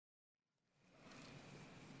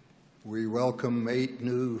We welcome 8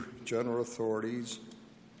 new general authorities,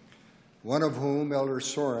 one of whom, Elder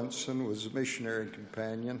Sorensen, was a missionary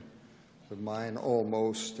companion of mine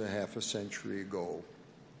almost a half a century ago.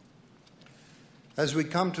 As we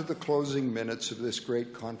come to the closing minutes of this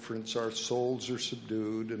great conference, our souls are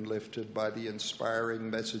subdued and lifted by the inspiring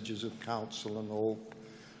messages of counsel and hope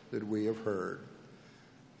that we have heard.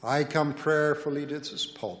 I come prayerfully to this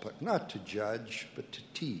pulpit, not to judge, but to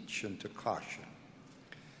teach and to caution.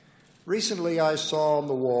 Recently, I saw on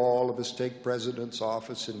the wall of a stake president's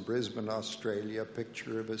office in Brisbane, Australia, a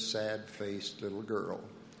picture of a sad-faced little girl.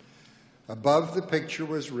 Above the picture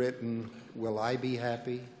was written, "Will I be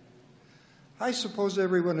happy?" I suppose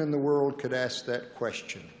everyone in the world could ask that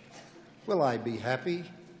question. Will I be happy?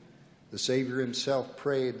 The Savior himself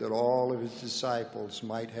prayed that all of his disciples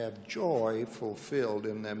might have joy fulfilled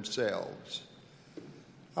in themselves.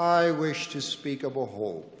 I wish to speak of a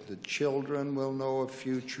hope that children will know a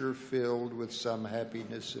future filled with some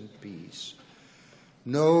happiness and peace.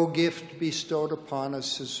 No gift bestowed upon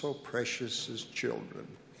us is so precious as children.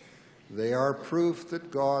 They are proof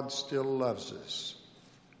that God still loves us.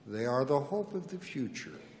 They are the hope of the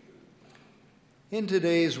future. In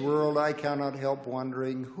today's world, I cannot help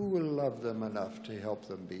wondering who will love them enough to help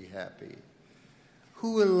them be happy.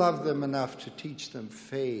 Who will love them enough to teach them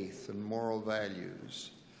faith and moral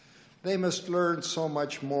values? They must learn so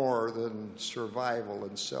much more than survival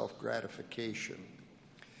and self-gratification.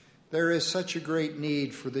 There is such a great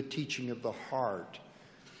need for the teaching of the heart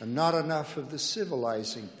and not enough of the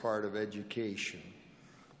civilizing part of education.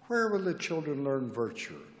 Where will the children learn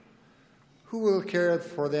virtue? Who will care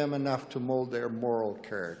for them enough to mold their moral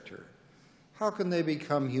character? How can they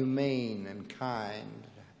become humane and kind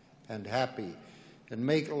and happy and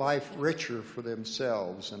make life richer for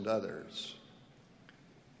themselves and others?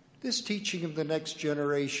 This teaching of the next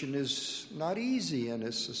generation is not easy in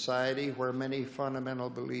a society where many fundamental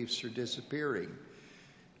beliefs are disappearing.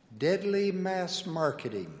 Deadly mass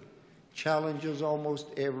marketing challenges almost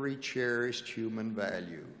every cherished human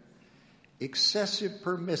value. Excessive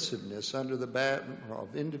permissiveness under the banner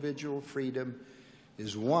of individual freedom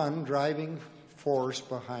is one driving force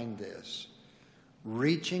behind this.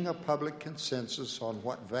 Reaching a public consensus on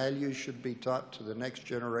what values should be taught to the next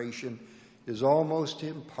generation is almost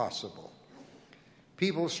impossible.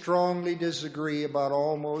 People strongly disagree about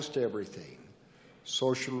almost everything.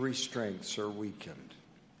 Social restraints are weakened.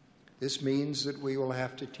 This means that we will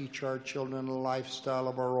have to teach our children a lifestyle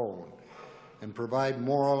of our own and provide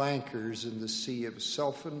moral anchors in the sea of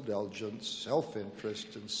self-indulgence,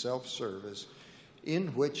 self-interest, and self-service in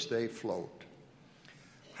which they float.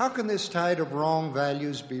 How can this tide of wrong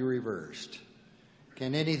values be reversed?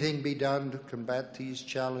 Can anything be done to combat these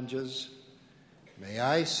challenges? May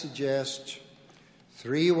I suggest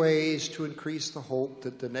 3 ways to increase the hope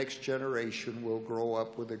that the next generation will grow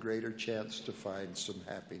up with a greater chance to find some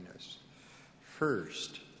happiness.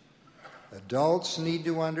 First, adults need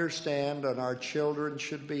to understand, and our children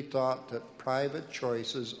should be taught, that private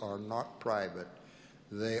choices are not private.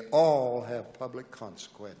 They all have public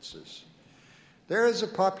consequences. There is a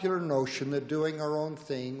popular notion that doing our own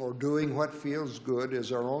thing or doing what feels good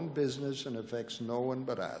is our own business and affects no one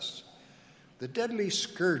but us. The deadly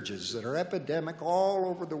scourges that are epidemic all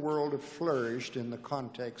over the world have flourished in the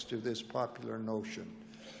context of this popular notion.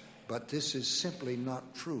 But this is simply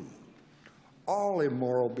not true. All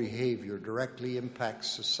immoral behavior directly impacts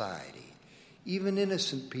society. Even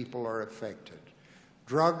innocent people are affected.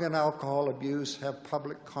 Drug and alcohol abuse have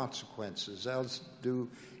public consequences, as do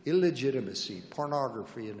illegitimacy,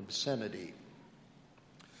 pornography, and obscenity.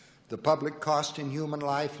 The public cost in human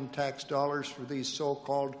life and tax dollars for these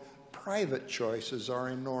so-called private choices are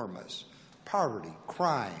enormous. Poverty,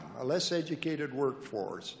 crime, a less educated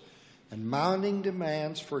workforce, and mounting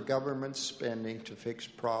demands for government spending to fix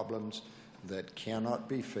problems that cannot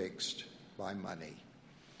be fixed by money.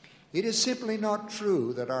 It is simply not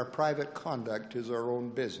true that our private conduct is our own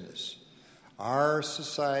business. Our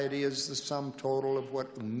society is the sum total of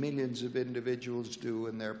what millions of individuals do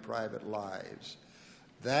in their private lives.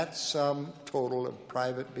 That sum total of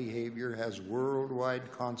private behavior has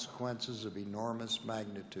worldwide consequences of enormous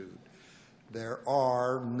magnitude. There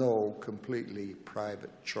are no completely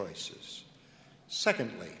private choices.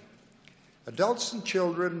 Secondly, adults and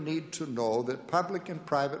children need to know that public and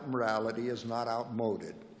private morality is not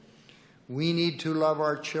outmoded. We need to love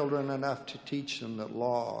our children enough to teach them that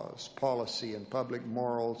laws, policy, and public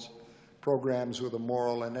morals programs with a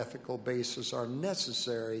moral and ethical basis are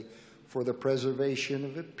necessary for the preservation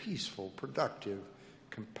of a peaceful, productive,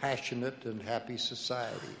 compassionate, and happy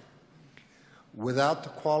society. Without the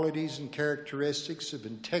qualities and characteristics of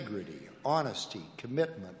integrity, honesty,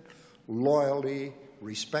 commitment, loyalty,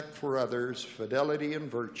 respect for others, fidelity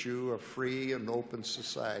and virtue a free and open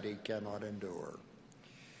society cannot endure.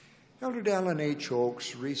 Elder Dallin H.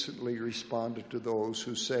 Oaks recently responded to those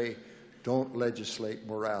who say, "Don't legislate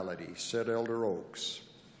morality," said Elder Oaks.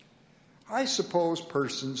 "I suppose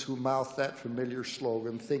persons who mouth that familiar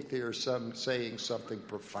slogan think they are saying something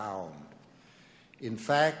profound. In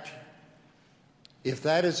fact, if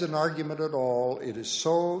that is an argument at all, it is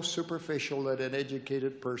so superficial that an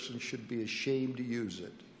educated person should be ashamed to use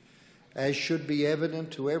it. As should be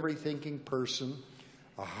evident to every thinking person,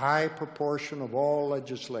 a high proportion of all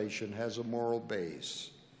legislation has a moral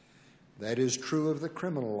base. That is true of the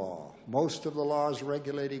criminal law, most of the laws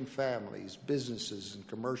regulating families, businesses, and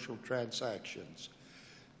commercial transactions,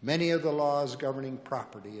 many of the laws governing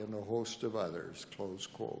property, and a host of others," close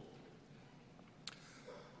quote.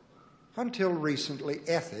 Until recently,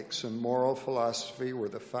 ethics and moral philosophy were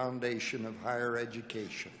the foundation of higher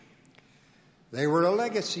education. They were a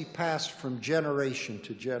legacy passed from generation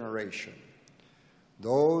to generation.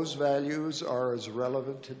 Those values are as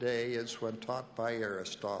relevant today as when taught by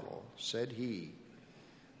Aristotle. Said he,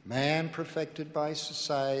 "Man perfected by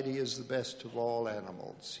society is the best of all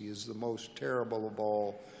animals. He is the most terrible of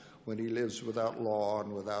all when he lives without law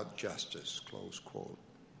and without justice," close quote.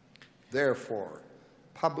 Therefore,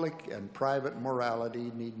 public and private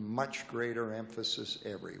morality need much greater emphasis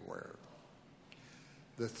everywhere.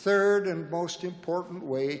 The third and most important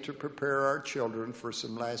way to prepare our children for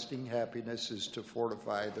some lasting happiness is to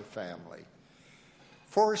fortify the family.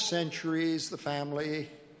 For centuries, the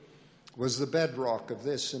family was the bedrock of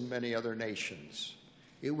this and many other nations.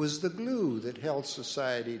 It was the glue that held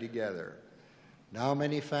society together. Now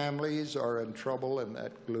many families are in trouble and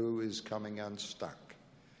that glue is coming unstuck.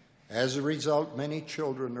 As a result, many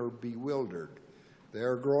children are bewildered. They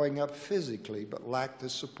are growing up physically but lack the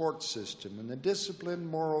support system and the disciplined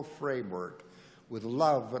moral framework with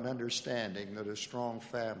love and understanding that a strong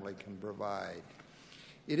family can provide.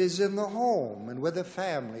 It is in the home and with a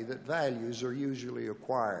family that values are usually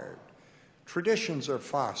acquired. Traditions are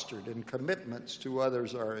fostered and commitments to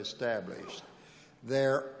others are established.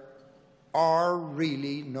 There are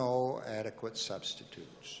really no adequate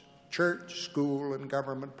substitutes. Church, school, and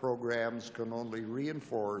government programs can only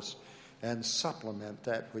reinforce and supplement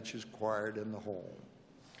that which is acquired in the home.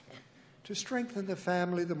 To strengthen the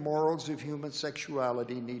family, the morals of human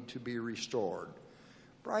sexuality need to be restored.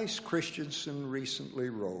 Bryce Christensen recently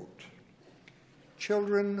wrote,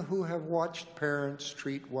 "Children who have watched parents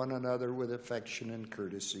treat one another with affection and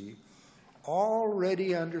courtesy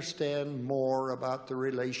already understand more about the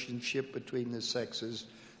relationship between the sexes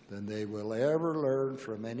than they will ever learn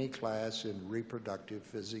from any class in reproductive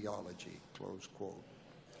physiology," close quote.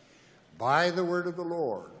 By the word of the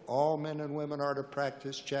Lord, all men and women are to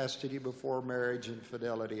practice chastity before marriage and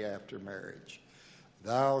fidelity after marriage.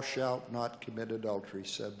 "Thou shalt not commit adultery,"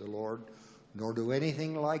 said the Lord, "nor do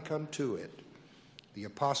anything like unto it." The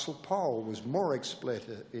Apostle Paul was more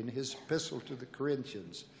explicit in his epistle to the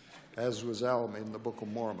Corinthians, as was Alma in the Book of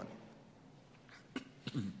Mormon.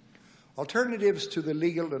 Alternatives to the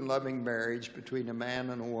legal and loving marriage between a man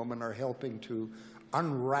and a woman are helping to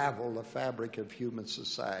unravel the fabric of human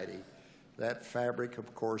society. That fabric,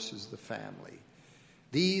 of course, is the family.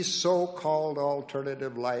 These so-called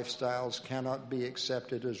alternative lifestyles cannot be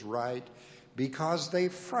accepted as right because they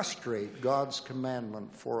frustrate God's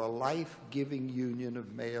commandment for a life-giving union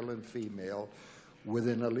of male and female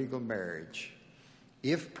within a legal marriage.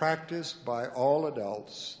 If practiced by all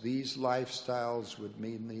adults, these lifestyles would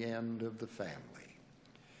mean the end of the family.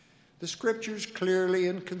 The Scriptures clearly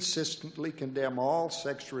and consistently condemn all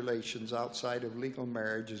sex relations outside of legal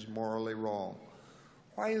marriage as morally wrong.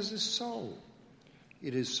 Why is this so?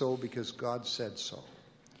 It is so because God said so.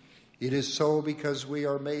 It is so because we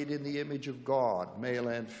are made in the image of God, male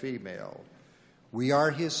and female. We are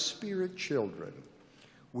His spirit children.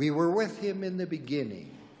 We were with Him in the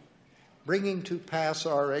beginning. Bringing to pass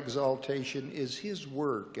our exaltation is His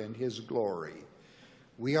work and His glory.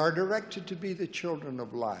 We are directed to be the children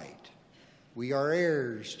of light. We are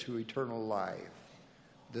heirs to eternal life.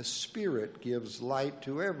 The Spirit gives light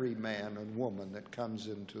to every man and woman that comes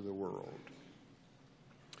into the world.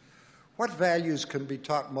 What values can be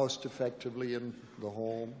taught most effectively in the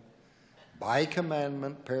home? By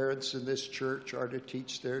commandment, parents in this church are to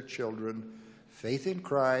teach their children faith in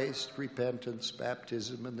Christ, repentance,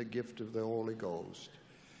 baptism, and the gift of the Holy Ghost.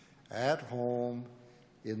 At home,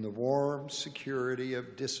 in the warm security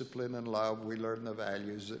of discipline and love, we learn the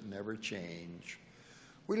values that never change.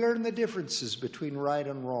 We learn the differences between right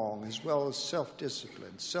and wrong, as well as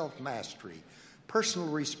self-discipline, self-mastery, personal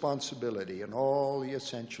responsibility, and all the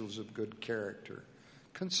essentials of good character.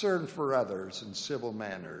 concern for others, and civil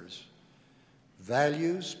manners.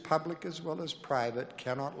 Values, public as well as private,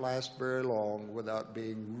 cannot last very long without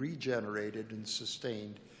being regenerated and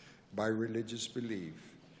sustained by religious belief.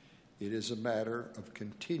 It is a matter of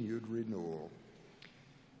continued renewal.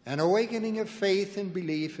 An awakening of faith and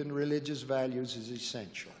belief in religious values is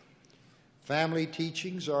essential. Family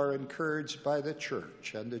teachings are encouraged by the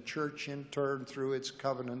church, and the church in turn, through its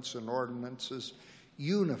covenants and ordinances,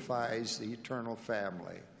 unifies the eternal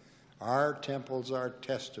family. Our temples are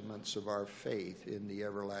testaments of our faith in the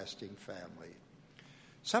everlasting family.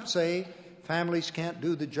 Some say families can't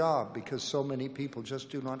do the job because so many people just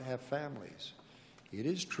do not have families. It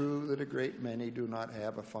is true that a great many do not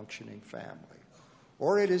have a functioning family.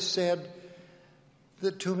 Or it is said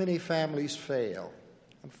that too many families fail.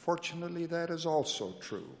 Unfortunately, that is also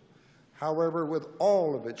true. However, with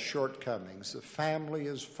all of its shortcomings, the family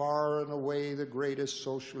is far and away the greatest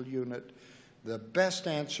social unit, the best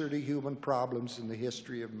answer to human problems in the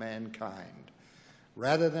history of mankind.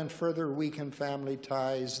 Rather than further weaken family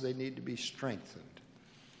ties, they need to be strengthened.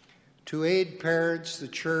 To aid parents, the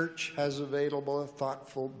church has available a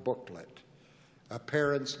thoughtful booklet, A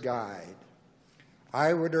Parent's Guide.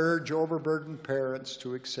 I would urge overburdened parents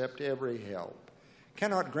to accept every help.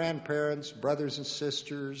 Cannot grandparents, brothers and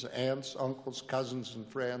sisters, aunts, uncles, cousins, and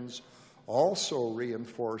friends also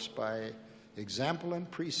reinforce by example and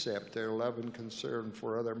precept their love and concern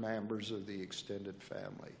for other members of the extended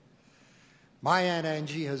family? My Aunt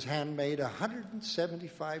Angie has handmade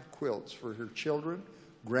 175 quilts for her children,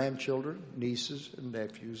 grandchildren, nieces, and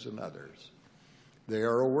nephews, and others. They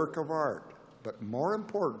are a work of art, but more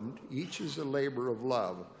important, each is a labor of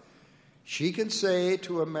love. She can say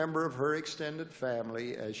to a member of her extended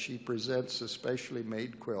family as she presents a specially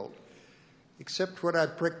made quilt, "Except when I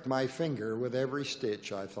pricked my finger with every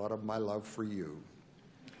stitch, I thought of my love for you."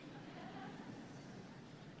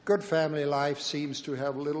 Good family life seems to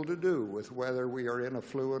have little to do with whether we are in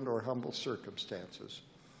affluent or humble circumstances.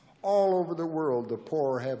 All over the world, the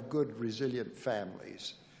poor have good, resilient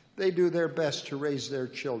families. They do their best to raise their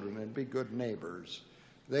children and be good neighbors.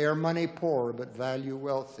 They are money poor but value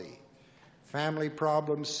wealthy. Family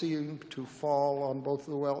problems seem to fall on both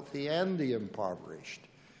the wealthy and the impoverished.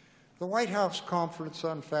 The White House Conference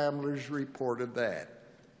on Families reported that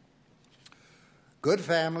good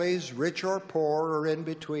families, rich or poor or in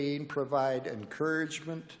between, provide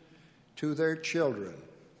encouragement to their children,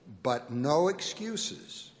 but no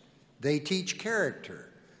excuses. They teach character.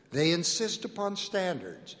 They insist upon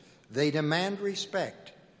standards. They demand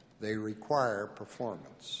respect. They require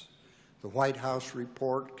performance. The White House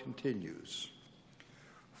report continues.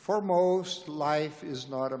 For most, life is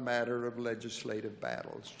not a matter of legislative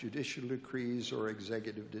battles, judicial decrees, or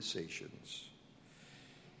executive decisions.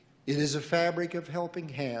 It is a fabric of helping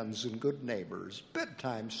hands and good neighbors,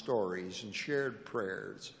 bedtime stories and shared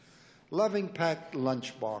prayers, loving packed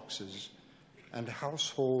lunch boxes, and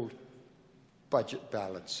household budget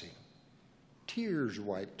balancing, tears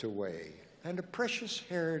wiped away, and a precious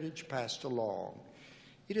heritage passed along.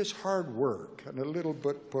 It is hard work and a little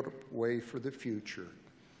bit put away for the future.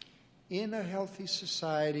 In a healthy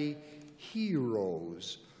society,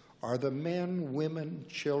 heroes are the men, women,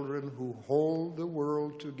 children who hold the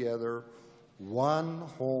world together one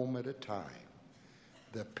home at a time.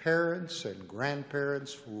 The parents and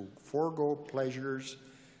grandparents who forego pleasures,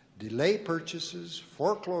 delay purchases,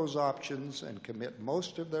 foreclose options, and commit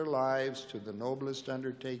most of their lives to the noblest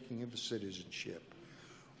undertaking of citizenship,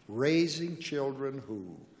 raising children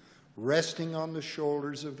who, resting on the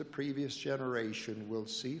shoulders of the previous generation, will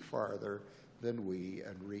see farther than we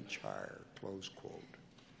and reach higher, close quote.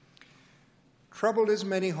 Troubled as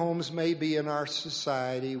many homes may be in our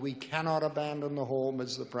society, we cannot abandon the home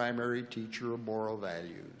as the primary teacher of moral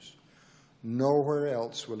values. Nowhere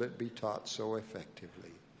else will it be taught so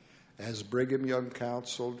effectively. As Brigham Young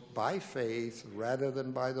counseled, by faith rather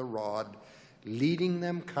than by the rod, leading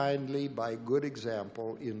them kindly by good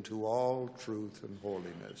example into all truth and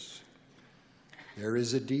holiness. There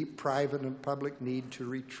is a deep private and public need to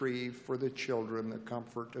retrieve for the children the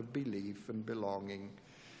comfort of belief and belonging.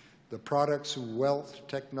 The products of wealth,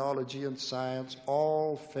 technology, and science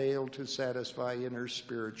all fail to satisfy inner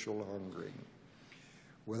spiritual hungering.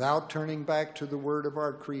 Without turning back to the word of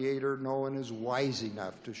our Creator, no one is wise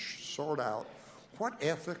enough to sort out what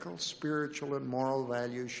ethical, spiritual, and moral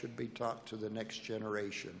values should be taught to the next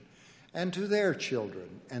generation and to their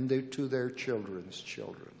children and to their children's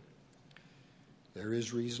children. There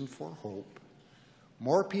is reason for hope.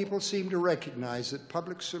 More people seem to recognize that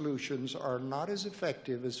public solutions are not as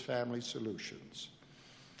effective as family solutions.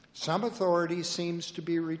 Some authority seems to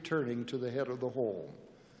be returning to the head of the home.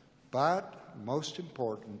 But, most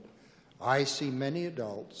important, I see many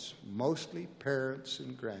adults, mostly parents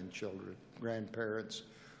and grandparents,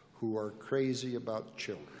 who are crazy about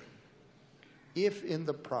children. If in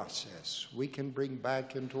the process we can bring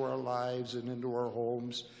back into our lives and into our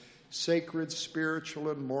homes sacred spiritual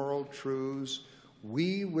and moral truths,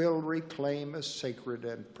 we will reclaim a sacred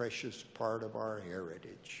and precious part of our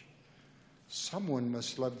heritage. Someone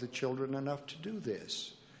must love the children enough to do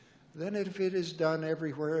this. Then if it is done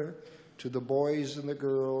everywhere, to the boys and the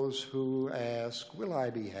girls who ask, will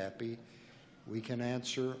I be happy? We can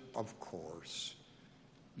answer, of course.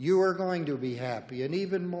 You are going to be happy, and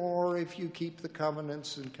even more if you keep the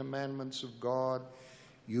covenants and commandments of God.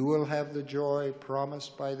 You will have the joy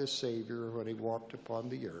promised by the Savior when he walked upon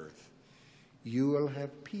the earth. You will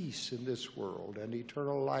have peace in this world and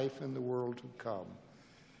eternal life in the world to come,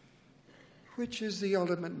 which is the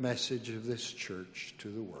ultimate message of this church to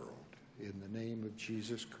the world. In the name of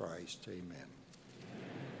Jesus Christ, amen.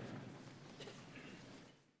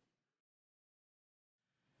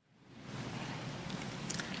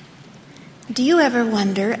 Do you ever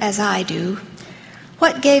wonder, as I do,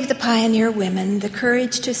 what gave the pioneer women the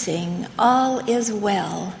courage to sing, "All is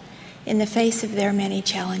well," in the face of their many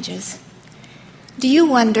challenges? Do you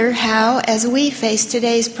wonder how, as we face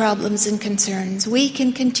today's problems and concerns, we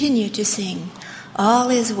can continue to sing, "All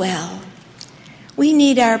is well"? We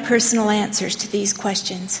need our personal answers to these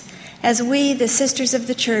questions as we, the sisters of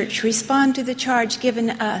the church, respond to the charge given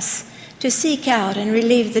us to seek out and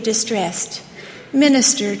relieve the distressed,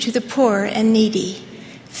 minister to the poor and needy,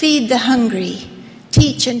 feed the hungry,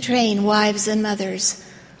 teach and train wives and mothers,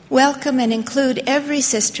 welcome and include every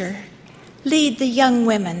sister, lead the young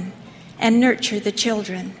women, and nurture the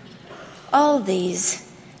children. All these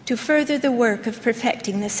to further the work of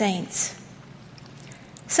perfecting the saints.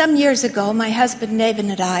 Some years ago, my husband David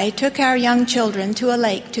and I took our young children to a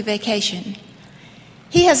lake to vacation.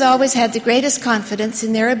 He has always had the greatest confidence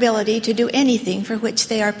in their ability to do anything for which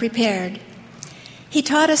they are prepared. He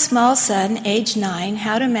taught a small son, age 9,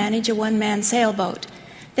 how to manage a one-man sailboat,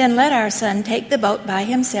 then let our son take the boat by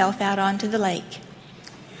himself out onto the lake.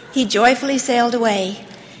 He joyfully sailed away,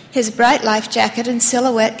 his bright life jacket and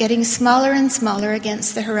silhouette getting smaller and smaller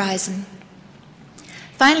against the horizon.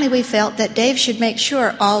 Finally, we felt that Dave should make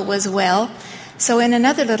sure all was well, so in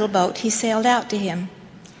another little boat he sailed out to him.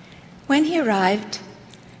 When he arrived,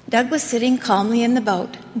 Doug was sitting calmly in the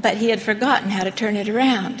boat, but he had forgotten how to turn it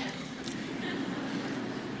around.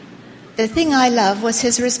 The thing I love was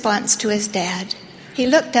his response to his dad. He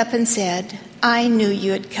looked up and said, "I knew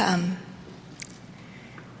you'd come."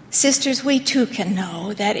 Sisters, we too can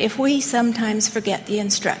know that if we sometimes forget the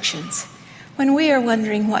instructions, when we are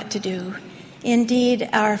wondering what to do, indeed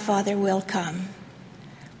our Father will come.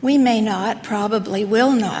 We may not, probably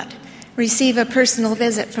will not, receive a personal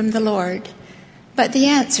visit from the Lord, but the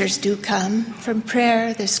answers do come from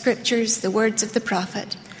prayer, the scriptures, the words of the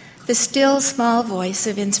prophet, the still small voice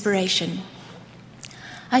of inspiration.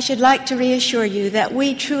 I should like to reassure you that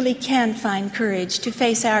we truly can find courage to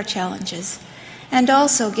face our challenges and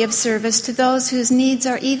also give service to those whose needs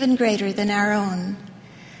are even greater than our own.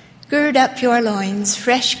 Gird up your loins,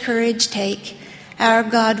 fresh courage take, our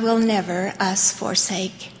God will never us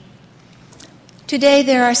forsake. Today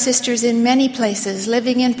there are sisters in many places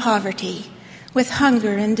living in poverty, with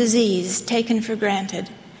hunger and disease taken for granted,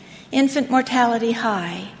 infant mortality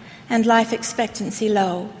high, and life expectancy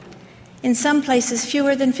low. In some places,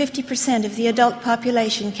 fewer than 50% of the adult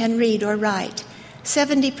population can read or write,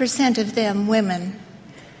 70% of them women.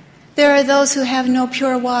 There are those who have no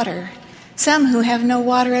pure water, some who have no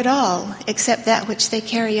water at all, except that which they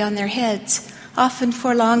carry on their heads, often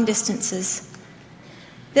for long distances.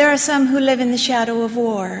 There are some who live in the shadow of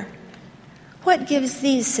war. What gives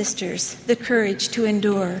these sisters the courage to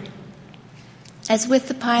endure? As with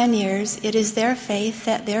the pioneers, it is their faith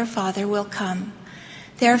that their Father will come,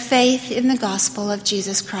 their faith in the gospel of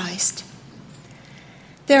Jesus Christ.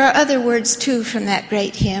 There are other words, too, from that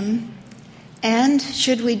great hymn. And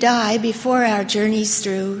should we die before our journey's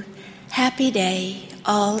through, happy day,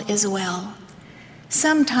 all is well.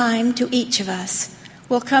 Sometime to each of us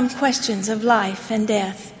will come questions of life and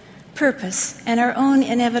death, purpose, and our own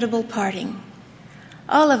inevitable parting.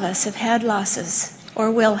 All of us have had losses,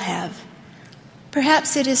 or will have.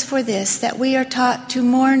 Perhaps it is for this that we are taught to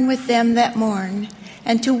mourn with them that mourn,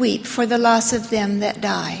 and to weep for the loss of them that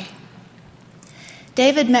die.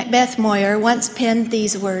 David Macbeth Moyer once penned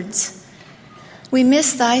these words: "We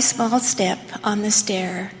miss thy small step on the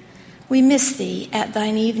stair, we miss thee at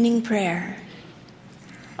thine evening prayer.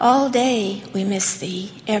 All day we miss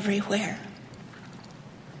thee everywhere."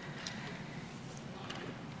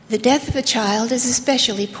 The death of a child is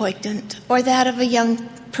especially poignant, or that of a young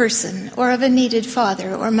person, or of a needed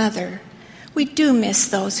father or mother. We do miss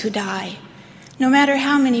those who die. No matter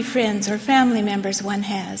how many friends or family members one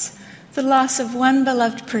has, the loss of one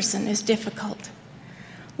beloved person is difficult.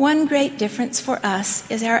 One great difference for us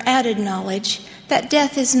is our added knowledge that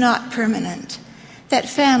death is not permanent, that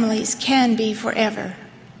families can be forever.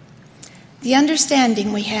 The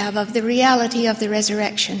understanding we have of the reality of the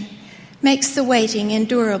resurrection makes the waiting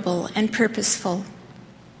endurable and purposeful.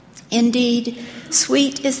 Indeed,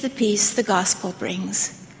 sweet is the peace the gospel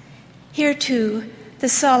brings. Here, too, the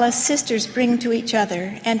solace sisters bring to each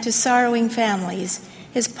other and to sorrowing families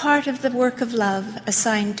is part of the work of love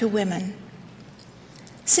assigned to women.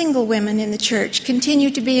 Single women in the church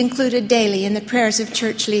continue to be included daily in the prayers of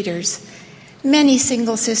church leaders. Many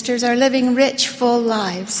single sisters are living rich, full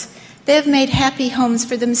lives. They have made happy homes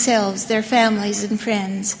for themselves, their families, and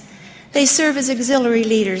friends. They serve as auxiliary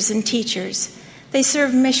leaders and teachers. They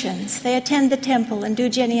serve missions. They attend the temple and do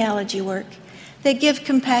genealogy work. They give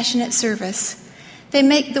compassionate service. They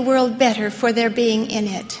make the world better for their being in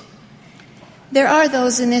it. There are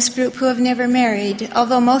those in this group who have never married,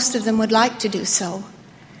 although most of them would like to do so.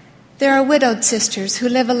 There are widowed sisters who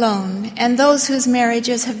live alone, and those whose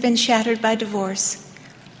marriages have been shattered by divorce.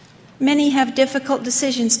 Many have difficult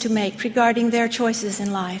decisions to make regarding their choices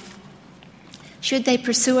in life. Should they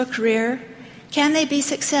pursue a career? Can they be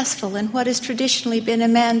successful in what has traditionally been a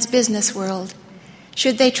man's business world?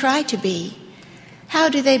 Should they try to be? How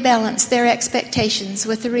do they balance their expectations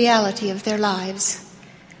with the reality of their lives?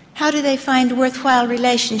 How do they find worthwhile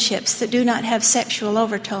relationships that do not have sexual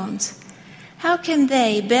overtones? How can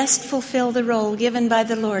they best fulfill the role given by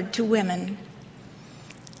the Lord to women?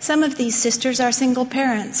 Some of these sisters are single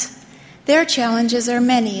parents. Their challenges are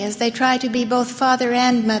many as they try to be both father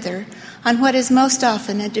and mother on what is most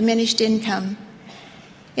often a diminished income.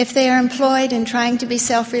 If they are employed and trying to be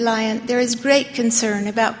self-reliant, there is great concern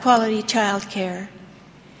about quality child care.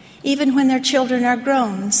 Even when their children are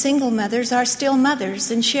grown, single mothers are still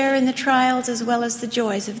mothers and share in the trials as well as the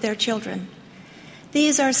joys of their children.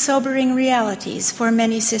 These are sobering realities for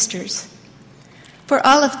many sisters. For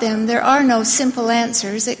all of them, there are no simple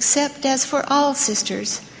answers except, as for all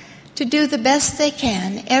sisters, to do the best they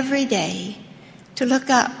can every day, to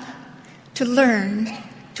look up, to learn,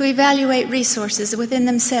 to evaluate resources within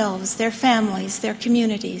themselves, their families, their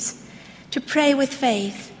communities, to pray with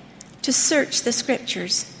faith, to search the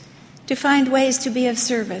scriptures, to find ways to be of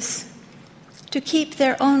service, to keep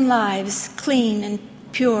their own lives clean and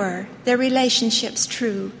pure, their relationships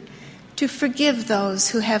true, to forgive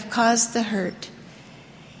those who have caused the hurt.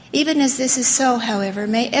 Even as this is so, however,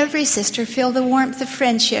 may every sister feel the warmth of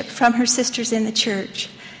friendship from her sisters in the church,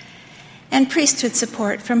 and priesthood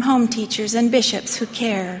support from home teachers and bishops who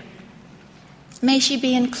care. May she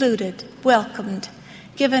be included, welcomed,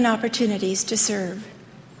 given opportunities to serve.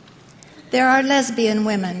 There are lesbian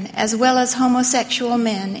women as well as homosexual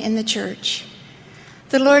men in the church.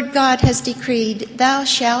 The Lord God has decreed, "Thou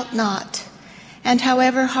shalt not," and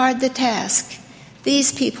however hard the task,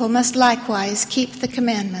 these people must likewise keep the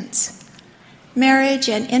commandments. Marriage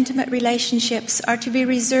and intimate relationships are to be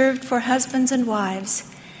reserved for husbands and wives,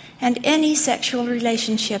 and any sexual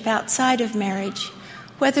relationship outside of marriage,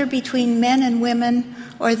 whether between men and women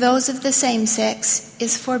or those of the same sex,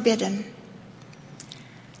 is forbidden.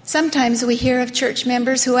 Sometimes we hear of church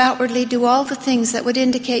members who outwardly do all the things that would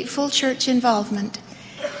indicate full church involvement,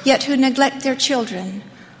 yet who neglect their children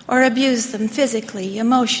or abuse them physically,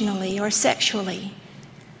 emotionally, or sexually,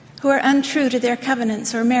 who are untrue to their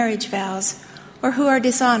covenants or marriage vows, or who are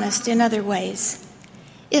dishonest in other ways.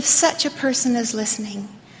 If such a person is listening,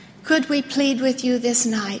 could we plead with you this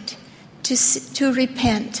night to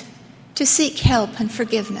repent, to seek help and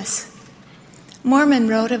forgiveness? Mormon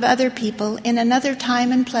wrote of other people in another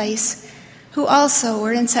time and place who also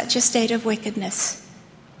were in such a state of wickedness.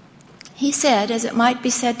 He said, as it might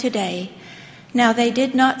be said today, "Now they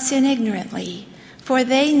did not sin ignorantly, for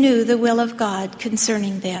they knew the will of God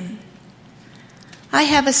concerning them." I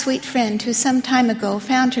have a sweet friend who some time ago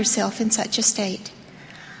found herself in such a state.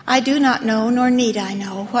 I do not know, nor need I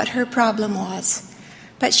know, what her problem was,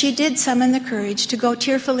 but she did summon the courage to go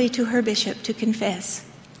tearfully to her bishop to confess.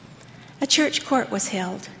 A church court was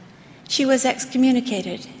held. She was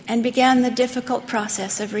excommunicated and began the difficult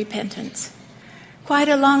process of repentance. Quite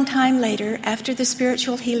a long time later, after the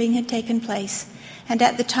spiritual healing had taken place, and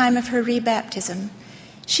at the time of her rebaptism,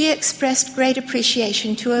 she expressed great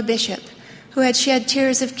appreciation to a bishop who had shed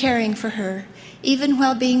tears of caring for her, even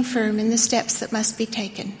while being firm in the steps that must be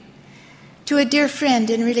taken. To a dear friend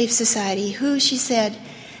in Relief Society who, she said,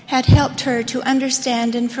 had helped her to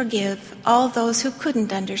understand and forgive all those who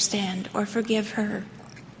couldn't understand or forgive her.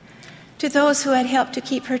 To those who had helped to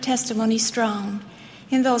keep her testimony strong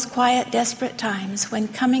in those quiet, desperate times when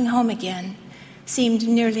coming home again seemed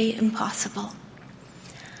nearly impossible.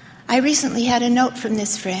 I recently had a note from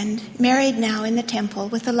this friend, married now in the temple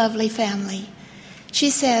with a lovely family. She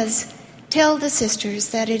says, "Tell the sisters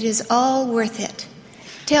that it is all worth it.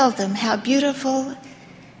 Tell them how beautiful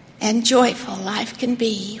and joyful life can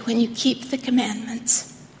be when you keep the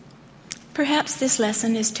commandments." Perhaps this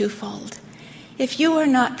lesson is twofold. If you are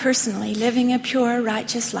not personally living a pure,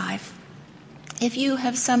 righteous life, if you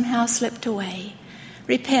have somehow slipped away,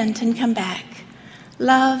 repent and come back.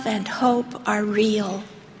 Love and hope are real.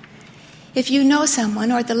 If you know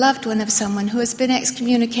someone or the loved one of someone who has been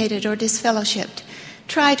excommunicated or disfellowshipped,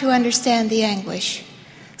 try to understand the anguish.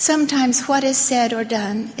 Sometimes what is said or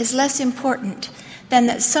done is less important than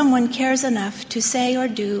that someone cares enough to say or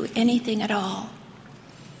do anything at all.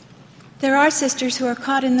 There are sisters who are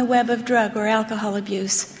caught in the web of drug or alcohol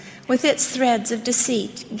abuse, with its threads of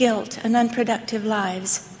deceit, guilt, and unproductive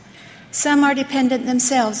lives. Some are dependent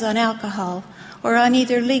themselves on alcohol or on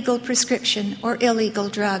either legal prescription or illegal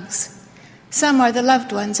drugs. Some are the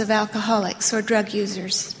loved ones of alcoholics or drug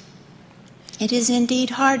users. It is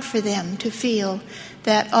indeed hard for them to feel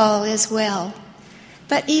that all is well.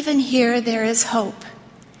 But even here there is hope.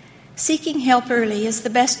 Seeking help early is the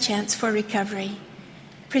best chance for recovery.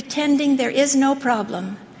 Pretending there is no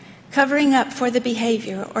problem, covering up for the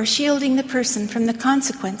behavior, or shielding the person from the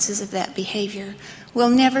consequences of that behavior will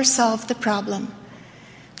never solve the problem.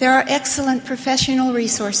 There are excellent professional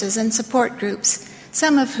resources and support groups,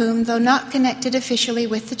 some of whom, though not connected officially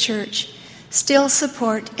with the church, still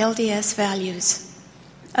support LDS values.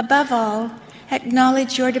 Above all,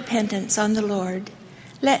 acknowledge your dependence on the Lord.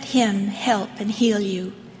 Let Him help and heal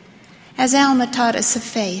you. As Alma taught us of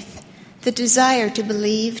faith, the desire to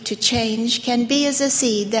believe, to change, can be as a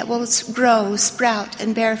seed that will grow, sprout,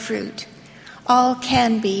 and bear fruit. All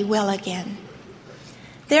can be well again.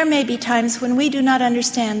 There may be times when we do not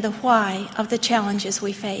understand the why of the challenges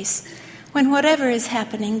we face, when whatever is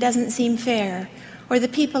happening doesn't seem fair, or the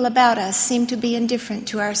people about us seem to be indifferent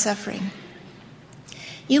to our suffering.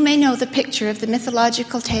 You may know the picture of the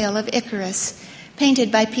mythological tale of Icarus,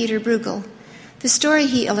 painted by Peter Bruegel. The story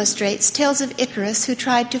he illustrates tells of Icarus who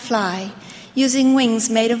tried to fly, using wings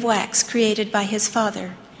made of wax created by his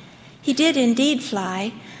father. He did indeed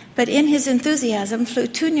fly, but in his enthusiasm flew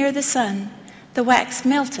too near the sun. The wax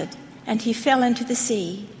melted, and he fell into the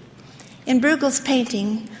sea. In Bruegel's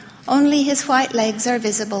painting, only his white legs are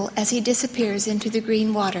visible as he disappears into the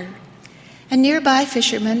green water. A nearby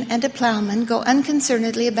fisherman and a plowman go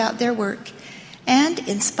unconcernedly about their work, and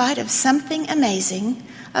in spite of something amazing,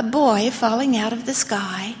 a boy falling out of the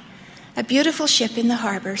sky, a beautiful ship in the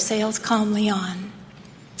harbor sails calmly on.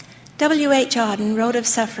 W.H. Auden wrote of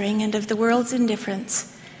suffering and of the world's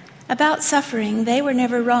indifference. About suffering, they were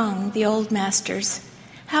never wrong, the old masters.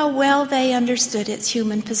 How well they understood its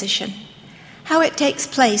human position. How it takes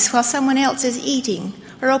place while someone else is eating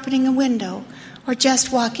or opening a window or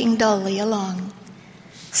just walking dully along.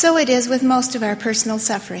 So it is with most of our personal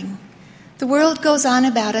suffering. The world goes on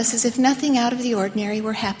about us as if nothing out of the ordinary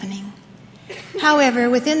were happening. However,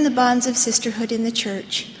 within the bonds of sisterhood in the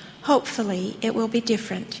church, hopefully it will be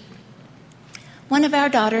different. One of our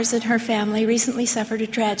daughters and her family recently suffered a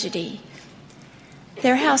tragedy.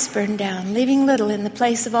 Their house burned down, leaving little in the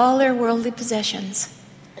place of all their worldly possessions.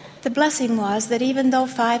 The blessing was that even though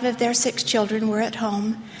 5 of their 6 children were at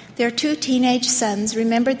home, their 2 teenage sons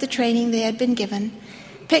remembered the training they had been given,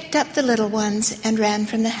 picked up the little ones, and ran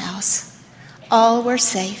from the house. All were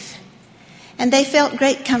safe, and they felt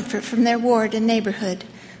great comfort from their ward and neighborhood,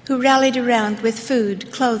 who rallied around with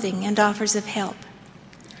food, clothing, and offers of help.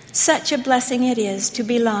 Such a blessing it is to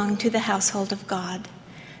belong to the household of God.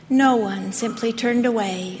 No one simply turned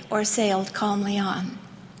away or sailed calmly on.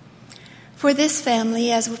 For this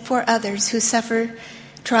family, as for others who suffer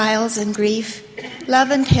trials and grief, love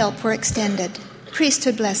and help were extended,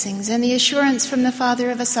 priesthood blessings, and the assurance from the Father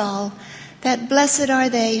of us all that blessed are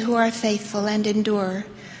they who are faithful and endure,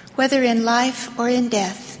 whether in life or in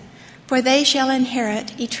death, for they shall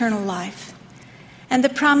inherit eternal life. And the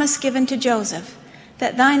promise given to Joseph,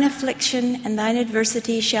 that thine affliction and thine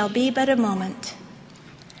adversity shall be but a moment.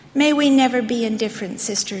 May we never be indifferent,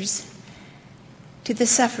 sisters, to the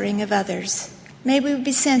suffering of others. May we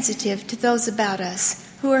be sensitive to those about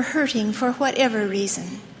us who are hurting for whatever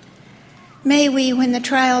reason. May we, when the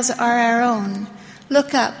trials are our own,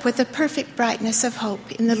 look up with a perfect brightness of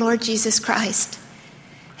hope in the Lord Jesus Christ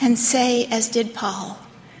and say, as did Paul,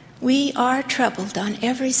 "We are troubled on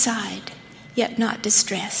every side, yet not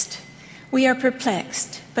distressed. We are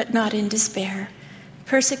perplexed, but not in despair,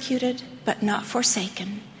 persecuted, but not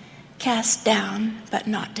forsaken, cast down, but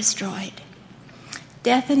not destroyed.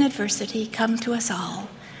 Death and adversity come to us all,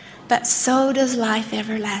 but so does life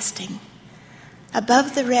everlasting.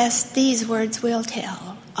 Above the rest, these words will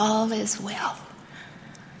tell, all is well.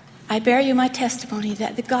 I bear you my testimony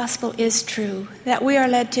that the gospel is true, that we are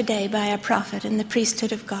led today by a prophet in the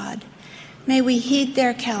priesthood of God. May we heed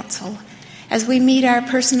their counsel as we meet our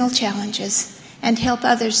personal challenges and help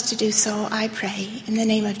others to do so, I pray, in the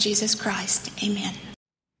name of Jesus Christ. Amen.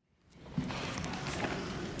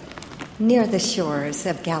 Near the shores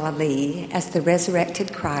of Galilee, as the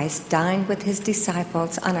resurrected Christ dined with his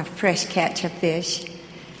disciples on a fresh catch of fish,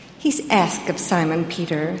 he's asked of Simon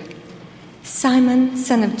Peter, "Simon,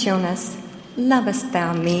 son of Jonas, lovest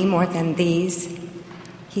thou me more than these?"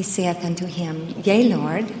 He saith unto him, "Yea,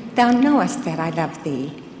 Lord, thou knowest that I love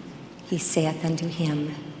thee." He saith unto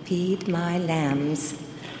him, "Feed my lambs."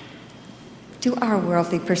 Do our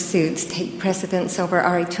worldly pursuits take precedence over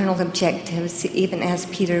our eternal objectives, even as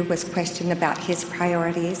Peter was questioned about his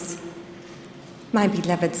priorities? My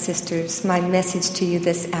beloved sisters, my message to you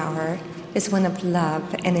this hour is one of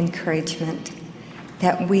love and encouragement,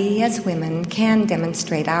 that we as women can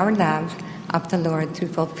demonstrate our love of the Lord through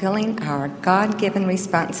fulfilling our God-given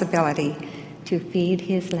responsibility to feed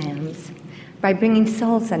his lambs, by bringing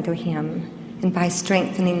souls unto him, and by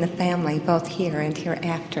strengthening the family both here and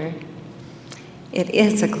hereafter. It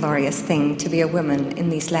is a glorious thing to be a woman in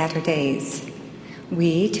these latter days.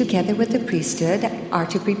 We, together with the priesthood, are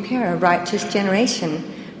to prepare a righteous generation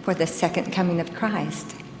for the second coming of Christ.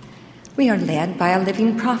 We are led by a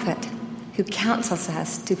living prophet who counsels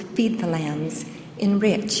us to feed the lambs,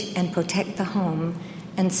 enrich and protect the home,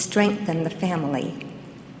 and strengthen the family.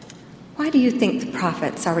 Why do you think the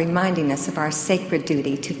prophets are reminding us of our sacred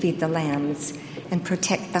duty to feed the lambs and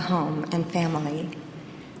protect the home and family?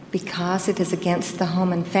 Because it is against the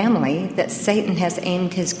home and family that Satan has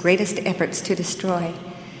aimed his greatest efforts to destroy,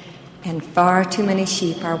 and far too many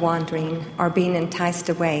sheep are wandering or being enticed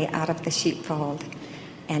away out of the sheepfold,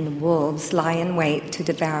 and wolves lie in wait to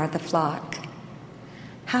devour the flock.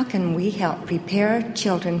 How can we help prepare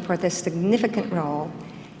children for this significant role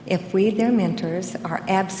if we, their mentors, are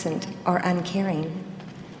absent or uncaring?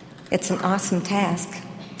 It's an awesome task,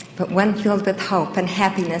 but one filled with hope and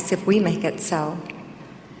happiness if we make it so.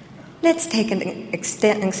 Let's take an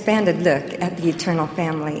expanded look at the eternal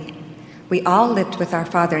family. We all lived with our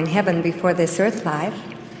Father in heaven before this earth life.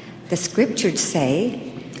 The scriptures say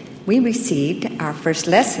we received our first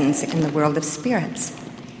lessons in the world of spirits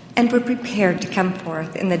and were prepared to come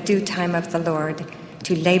forth in the due time of the Lord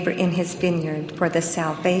to labor in his vineyard for the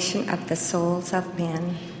salvation of the souls of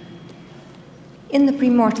men. In the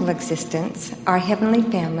premortal existence, our heavenly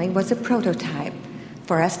family was a prototype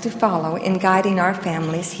for us to follow in guiding our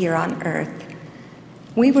families here on earth.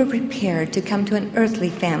 We were prepared to come to an earthly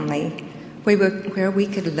family where we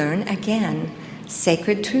could learn again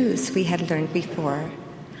sacred truths we had learned before.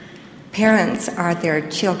 Parents are their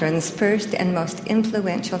children's first and most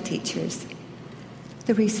influential teachers.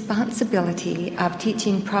 The responsibility of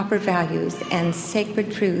teaching proper values and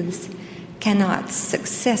sacred truths cannot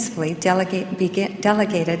successfully be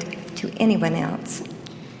delegated to anyone else.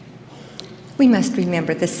 We must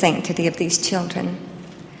remember the sanctity of these children.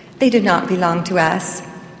 They do not belong to us.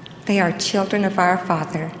 They are children of our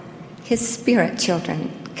Father, his spirit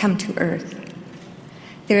children come to earth.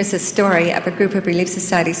 There is a story of a group of Relief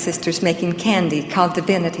Society sisters making candy called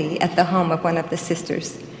Divinity at the home of one of the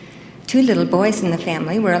sisters. 2 little boys in the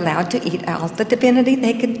family were allowed to eat all the divinity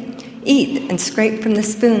they could eat and scrape from the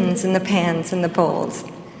spoons and the pans and the bowls.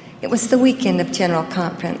 It was the weekend of General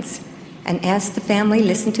Conference, and as the family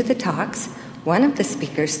listened to the talks, one of the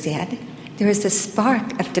speakers said, "There is a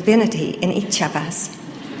spark of divinity in each of us."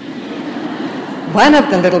 One of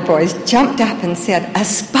the little boys jumped up and said, "A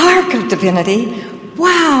spark of divinity?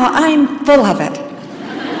 Wow, I'm full of it."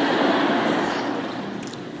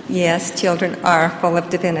 Yes, children are full of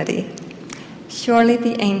divinity. Surely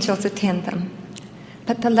the angels attend them.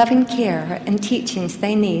 But the loving care and teachings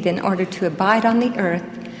they need in order to abide on the earth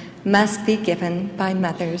must be given by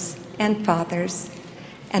mothers and fathers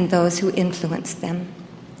and those who influence them.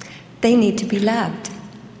 They need to be loved.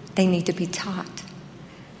 They need to be taught.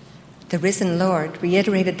 The risen Lord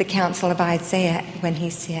reiterated the counsel of Isaiah when he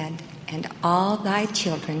said, "And all thy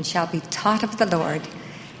children shall be taught of the Lord,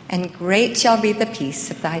 and great shall be the peace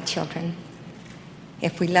of thy children."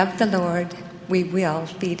 If we love the Lord, we will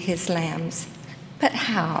feed his lambs. But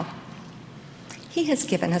how? He has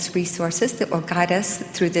given us resources that will guide us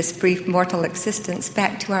through this brief mortal existence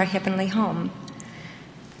back to our heavenly home.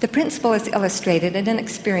 The principle is illustrated in an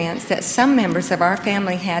experience that some members of our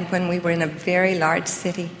family had when we were in a very large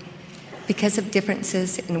city. Because of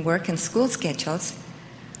differences in work and school schedules,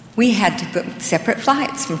 we had to book separate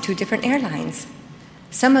flights from 2 different airlines.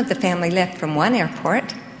 Some of the family left from one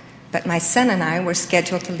airport, but my son and I were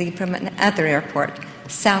scheduled to leave from another airport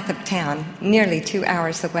south of town, nearly 2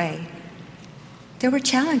 hours away. There were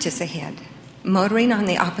challenges ahead. Motoring on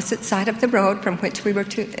the opposite side of the road from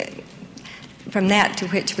that to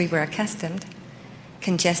which we were accustomed,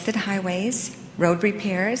 congested highways, road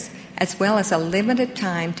repairs, as well as a limited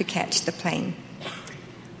time to catch the plane.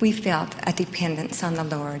 We felt a dependence on the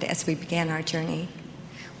Lord as we began our journey.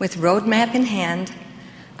 With road map in hand,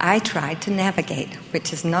 I tried to navigate,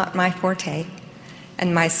 which is not my forte,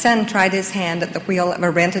 and my son tried his hand at the wheel of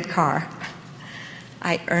a rented car.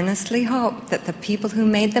 I earnestly hoped that the people who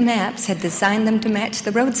made the maps had designed them to match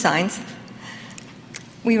the road signs.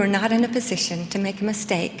 We were not in a position to make a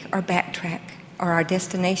mistake or backtrack, or our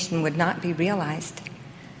destination would not be realized.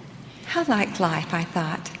 How like life, I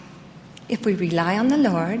thought. If we rely on the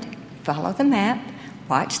Lord, follow the map,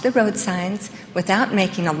 watch the road signs, without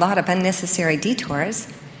making a lot of unnecessary detours,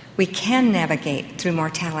 we can navigate through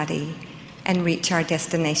mortality and reach our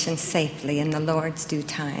destination safely in the Lord's due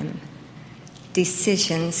time.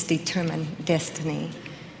 Decisions determine destiny.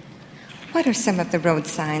 What are some of the road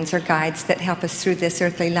signs or guides that help us through this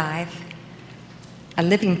earthly life? A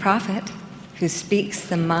living prophet who speaks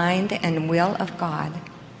the mind and will of God.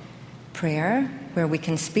 Prayer, where we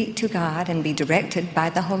can speak to God and be directed by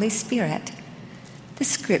the Holy Spirit. The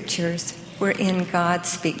Scriptures, wherein God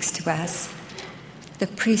speaks to us. The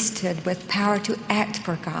priesthood with power to act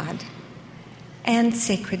for God. And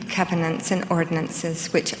sacred covenants and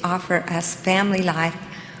ordinances which offer us family life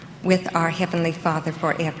with our Heavenly Father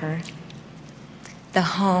forever. The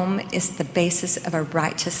home is the basis of a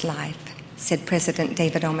righteous life, said President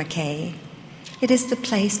David O. McKay. It is the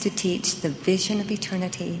place to teach the vision of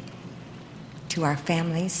eternity to our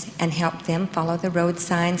families and help them follow the road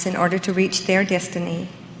signs in order to reach their destiny.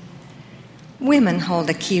 Women hold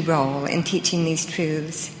a key role in teaching these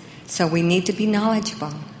truths, so we need to be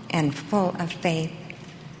knowledgeable and full of faith.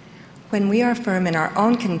 When we are firm in our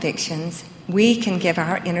own convictions, we can give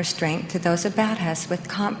our inner strength to those about us with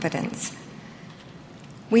confidence.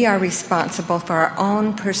 We are responsible for our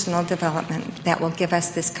own personal development that will give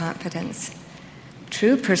us this confidence.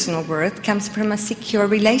 True personal worth comes from a secure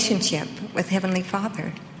relationship with Heavenly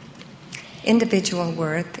Father. Individual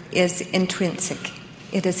worth is intrinsic.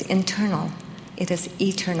 It is internal. It is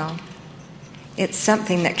eternal. It's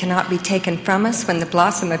something that cannot be taken from us when the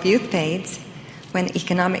blossom of youth fades, when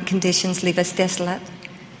economic conditions leave us desolate,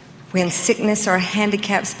 when sickness or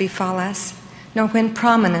handicaps befall us, nor when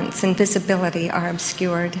prominence and visibility are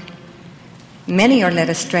obscured. Many are led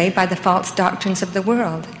astray by the false doctrines of the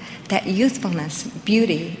world, that youthfulness,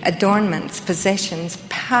 beauty, adornments, possessions,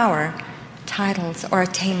 power, titles, or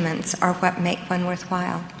attainments are what make one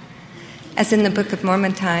worthwhile. As in the Book of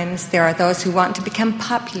Mormon times, there are those who want to become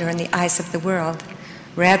popular in the eyes of the world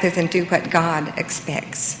rather than do what God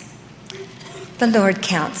expects. The Lord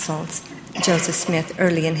counsels Joseph Smith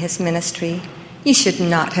early in his ministry, "You should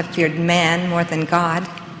not have feared man more than God."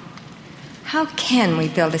 How can we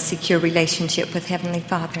build a secure relationship with Heavenly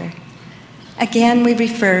Father? Again, we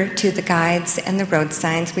refer to the guides and the road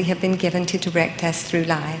signs we have been given to direct us through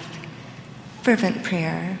life. Fervent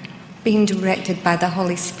prayer, being directed by the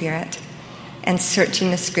Holy Spirit, and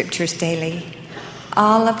searching the Scriptures daily,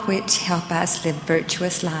 all of which help us live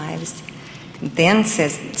virtuous lives. Then,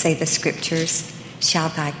 say the Scriptures, shall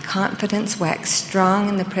thy confidence wax strong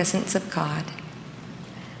in the presence of God.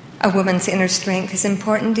 A woman's inner strength is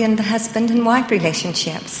important in the husband and wife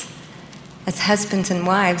relationships. As husbands and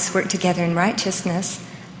wives work together in righteousness,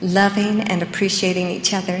 loving and appreciating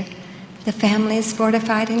each other, the family is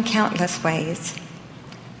fortified in countless ways.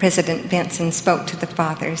 President Benson spoke to the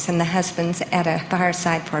fathers and the husbands at a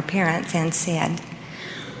fireside for parents and said,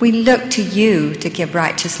 "We look to you to give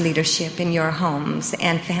righteous leadership in your homes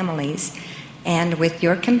and families, and with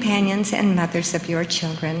your companions and mothers of your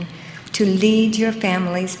children, to lead your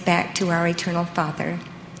families back to our eternal Father."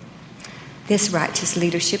 This righteous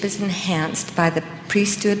leadership is enhanced by the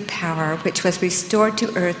priesthood power which was restored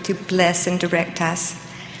to earth to bless and direct us.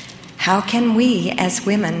 How can we, as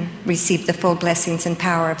women, receive the full blessings and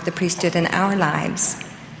power of the priesthood in our lives?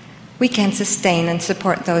 We can sustain and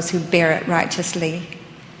support those who bear it righteously.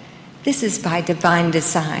 This is by divine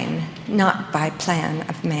design, not by plan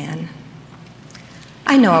of man.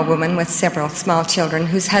 I know a woman with several small children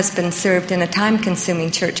whose husband served in a time-consuming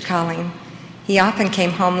church calling. He often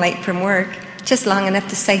came home late from work, just long enough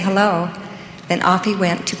to say hello. Then off he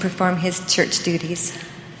went to perform his church duties.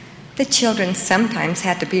 The children sometimes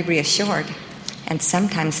had to be reassured, and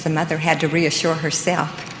sometimes the mother had to reassure herself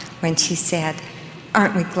when she said,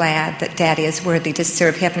 "Aren't we glad that Daddy is worthy to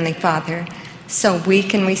serve Heavenly Father so we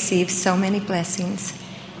can receive so many blessings?"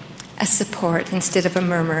 A support instead of a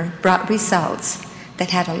murmur brought results that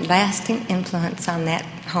had a lasting influence on that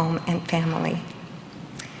home and family.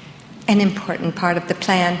 An important part of the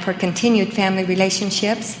plan for continued family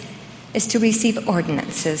relationships is to receive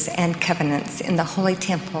ordinances and covenants in the holy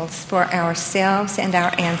temples for ourselves and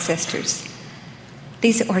our ancestors.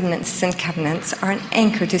 These ordinances and covenants are an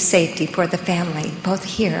anchor to safety for the family, both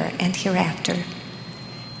here and hereafter.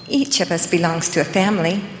 Each of us belongs to a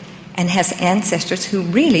family and has ancestors who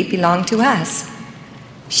really belong to us.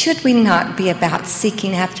 Should we not be about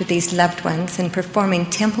seeking after these loved ones and performing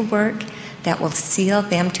temple work that will seal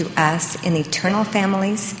them to us in eternal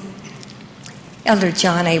families? Elder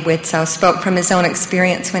John A. Widtsoe spoke from his own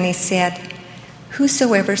experience when he said,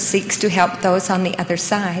 "Whosoever seeks to help those on the other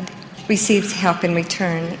side receives help in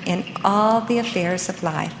return in all the affairs of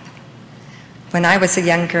life." When I was a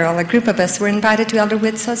young girl, a group of us were invited to Elder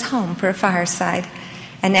Widtsoe's home for a fireside,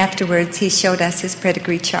 and afterwards he showed us his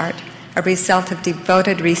pedigree chart, a result of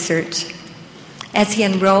devoted research. As he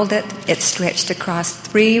unrolled it, it stretched across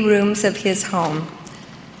 3 rooms of his home.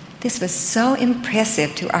 This was so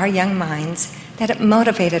impressive to our young minds that it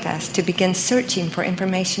motivated us to begin searching for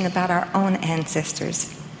information about our own ancestors.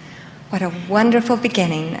 What a wonderful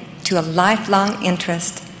beginning to a lifelong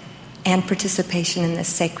interest and participation in this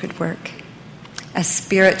sacred work. A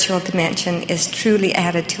spiritual dimension is truly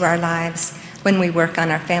added to our lives when we work on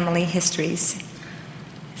our family histories.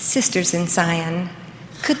 Sisters in Zion,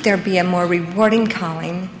 could there be a more rewarding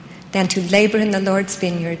calling than to labor in the Lord's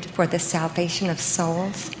vineyard for the salvation of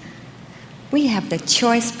souls? We have the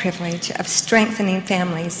choice privilege of strengthening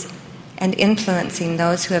families and influencing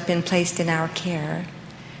those who have been placed in our care,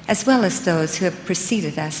 as well as those who have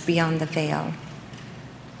preceded us beyond the veil.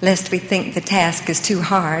 Lest we think the task is too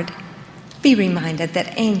hard, be reminded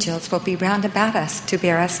that angels will be round about us to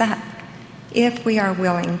bear us up if we are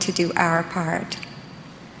willing to do our part.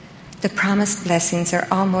 The promised blessings are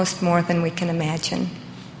almost more than we can imagine.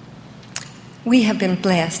 We have been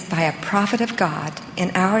blessed by a prophet of God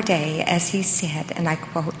in our day as he said, and I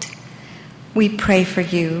quote, "We pray for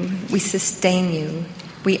you, we sustain you,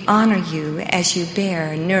 we honor you as you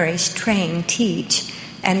bear, nourish, train, teach,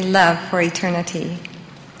 and love for eternity.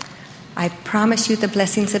 I promise you the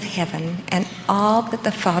blessings of heaven and all that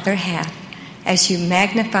the Father hath as you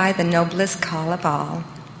magnify the noblest call of all."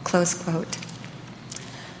 Close quote.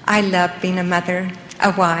 I love being a mother,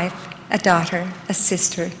 a wife, a daughter, a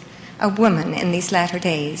sister, a woman in these latter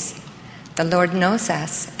days. The Lord knows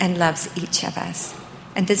us and loves each of us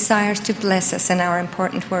and desires to bless us in our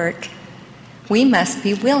important work. We must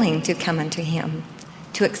be willing to come unto him,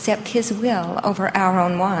 to accept his will over our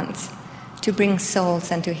own wants, to bring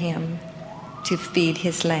souls unto him, to feed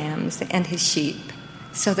his lambs and his sheep,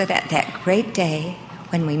 so that at that great day,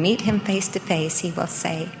 when we meet him face to face, he will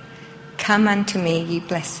say, "Come unto me, ye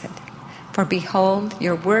blessed, for behold,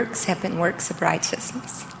 your works have been works of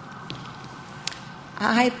righteousness."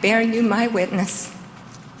 I bear you my witness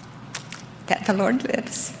that the Lord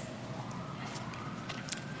lives.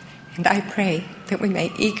 And I pray that we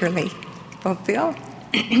may eagerly fulfill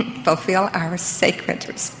our sacred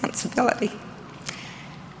responsibility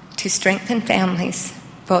to strengthen families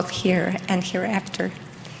both here and hereafter.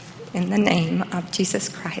 In the name of Jesus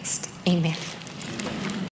Christ, amen.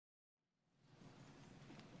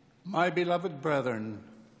 My beloved brethren,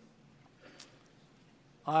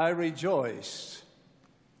 I rejoice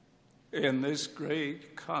in this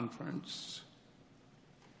great conference.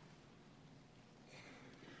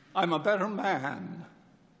 I'm a better man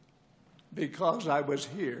because I was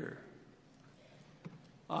here.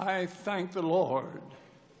 I thank the Lord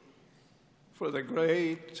for the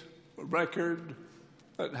great record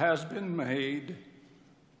that has been made.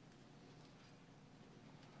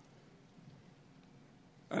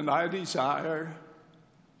 And I desire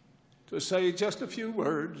to say just a few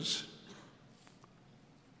words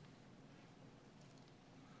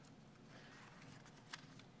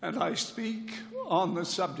and I speak on the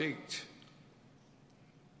subject,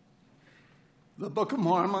 the Book of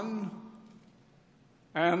Mormon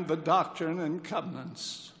and the Doctrine and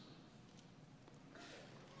Covenants.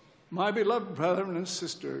 My beloved brethren and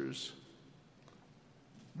sisters,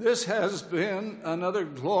 this has been another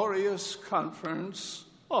glorious conference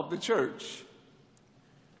of the church.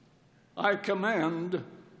 I commend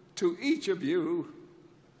to each of you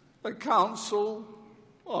the counsel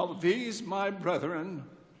of these my brethren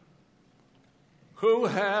who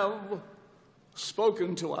have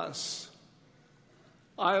spoken to us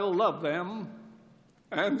I'll love them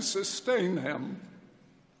and sustain them.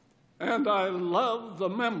 And I love the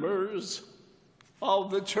members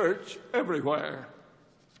of the church everywhere.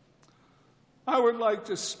 I would like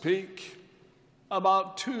to speak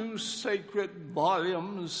about two sacred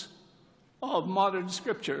volumes of modern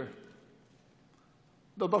scripture,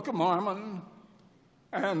 the Book of Mormon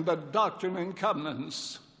and the Doctrine and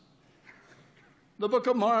Covenants. The Book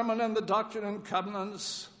of Mormon and the Doctrine and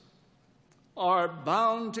Covenants are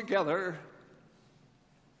bound together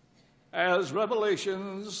as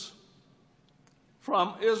revelations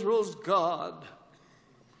from Israel's God,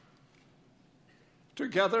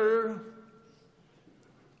 together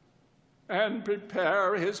and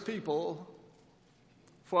prepare his people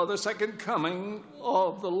for the second coming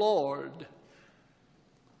of the Lord.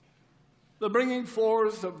 The bringing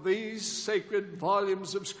forth of these sacred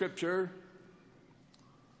volumes of Scripture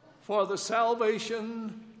for the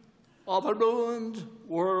salvation of a ruined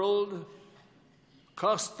world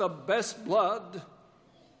cost the best blood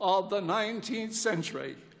of the 19th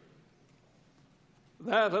century,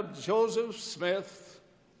 that of Joseph Smith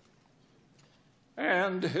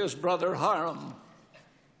and his brother Hiram.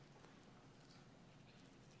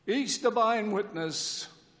 Each divine witness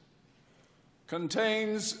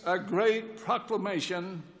contains a great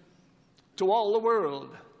proclamation to all the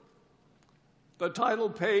world. The title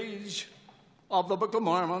page of the Book of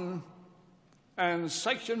Mormon and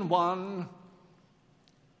section 1,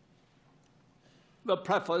 the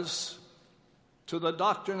preface to the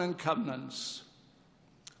Doctrine and Covenants.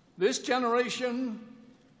 This generation,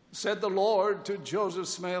 said the Lord to Joseph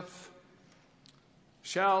Smith,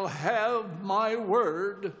 shall have my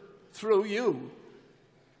word through you.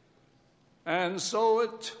 And so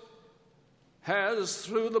it has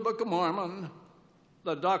through the Book of Mormon,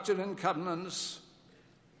 the Doctrine and Covenants,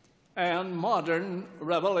 and modern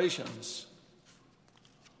revelations.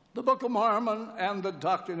 The Book of Mormon and the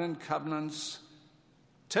Doctrine and Covenants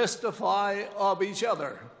testify of each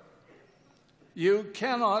other. You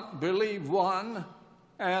cannot believe one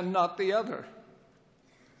and not the other.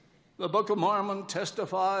 The Book of Mormon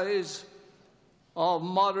testifies of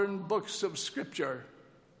modern books of Scripture.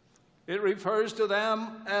 It refers to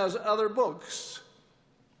them as other books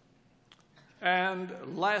and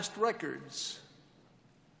last records,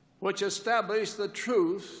 which establish the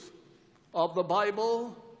truth of the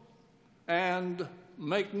Bible and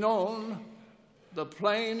make known the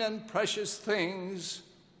plain and precious things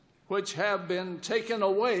which have been taken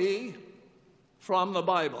away from the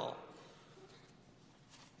Bible.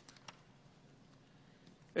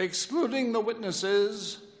 Excluding the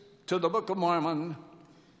witnesses to the Book of Mormon,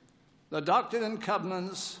 the Doctrine and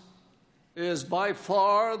Covenants is by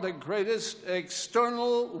far the greatest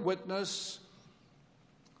external witness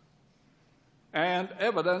and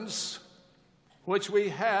evidence which we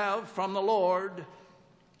have from the Lord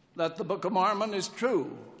that the Book of Mormon is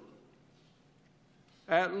true.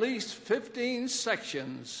 At least 15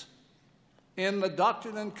 sections in the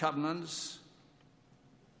Doctrine and Covenants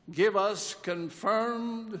give us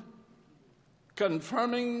confirming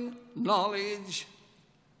knowledge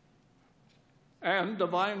and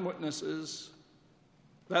divine witnesses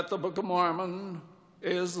that the Book of Mormon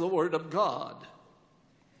is the Word of God.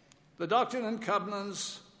 The Doctrine and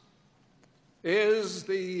Covenants is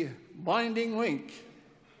the binding link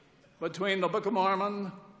between the Book of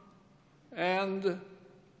Mormon and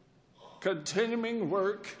continuing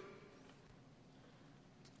work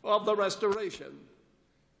of the restoration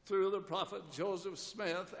through the prophet Joseph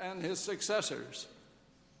Smith and his successors.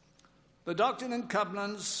 The Doctrine and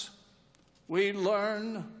Covenants, we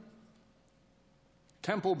learn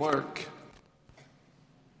temple work,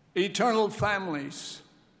 eternal families,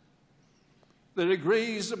 the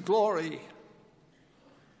degrees of glory,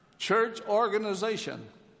 church organization,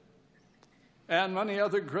 and many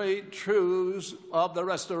other great truths of the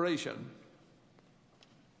restoration.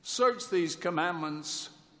 Search these commandments,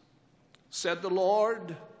 said the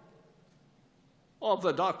Lord of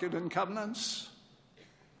the Doctrine and Covenants,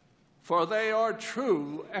 for they are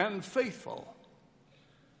true and faithful,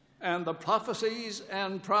 and the prophecies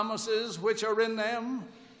and promises which are in them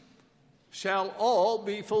shall all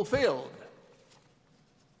be fulfilled.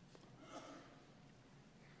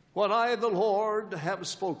 What I, the Lord, have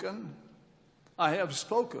spoken, I have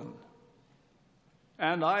spoken,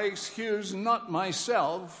 and I excuse not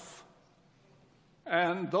myself.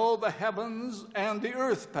 And though the heavens and the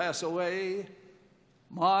earth pass away,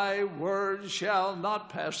 my word shall not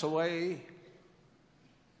pass away,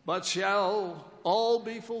 but shall all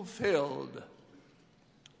be fulfilled,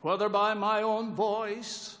 whether by my own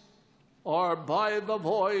voice or by the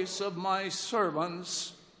voice of my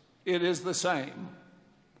servants, it is the same.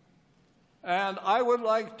 And I would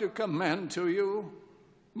like to commend to you,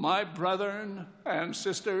 my brethren and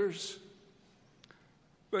sisters,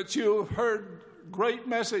 that you've heard great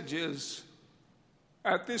messages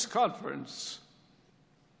at this conference.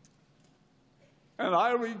 And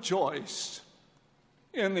I rejoice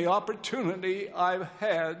in the opportunity I've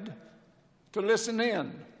had to listen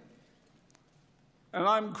in. And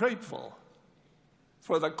I'm grateful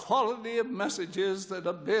for the quality of messages that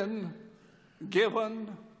have been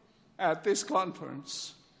given at this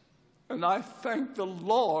conference. And I thank the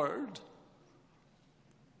Lord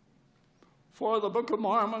for the Book of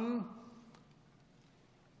Mormon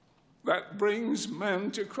that brings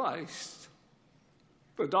men to Christ.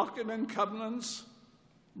 The Doctrine and Covenants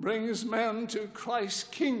brings men to Christ's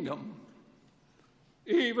kingdom.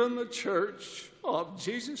 Even the Church of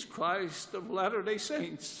Jesus Christ of Latter-day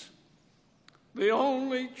Saints, the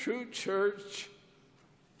only true church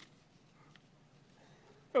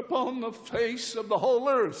upon the face of the whole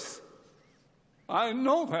earth. I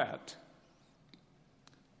know that.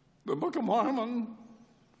 The Book of Mormon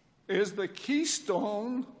is the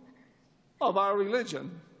keystone of our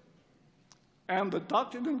religion, and the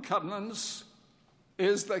Doctrine and Covenants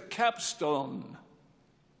is the capstone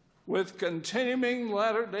with continuing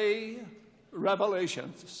latter-day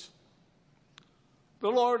revelations. The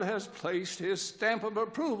Lord has placed his stamp of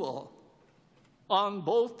approval on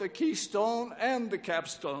both the keystone and the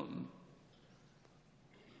capstone.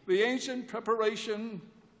 The ancient preparation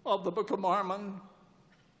of the Book of Mormon,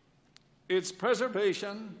 its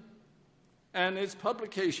preservation, and its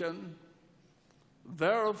publication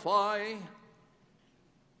verify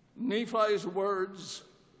Nephi's words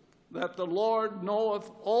that the Lord knoweth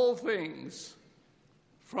all things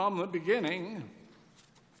from the beginning,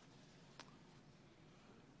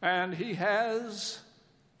 and he has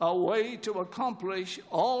a way to accomplish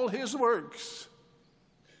all his works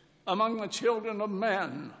among the children of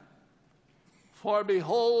men. For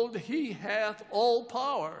behold, he hath all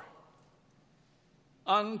power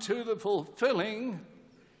unto the fulfilling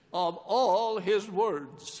of all his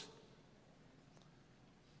words.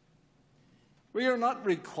 We are not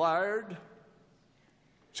required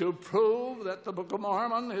to prove that the Book of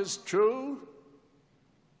Mormon is true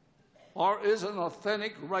or is an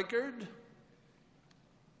authentic record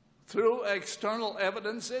through external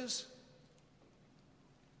evidences,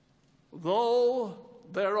 though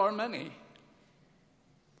there are many.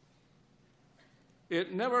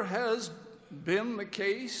 It never has been the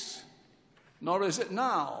case, nor is it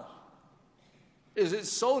now. Is it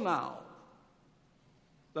so now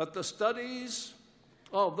that the studies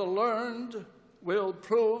of the learned will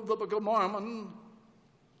prove the Book of Mormon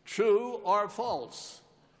true or false?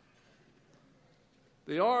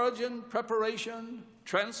 The origin, preparation,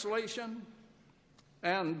 translation,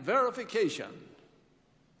 and verification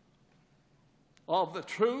of the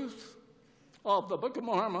truth of the Book of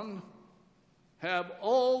Mormon have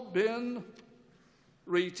all been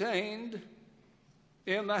retained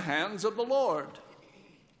in the hands of the Lord.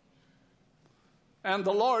 And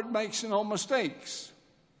the Lord makes no mistakes.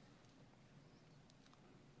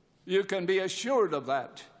 You can be assured of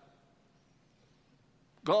that.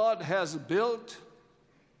 God has built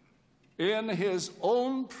in his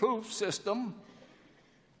own proof system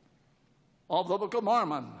of the Book of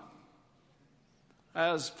Mormon,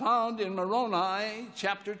 as found in Moroni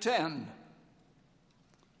chapter 10,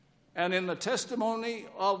 and in the testimony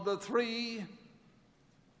of the 3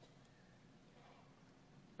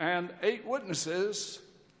 and 8 witnesses,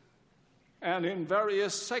 and in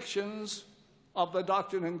various sections of the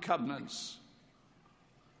Doctrine and Covenants.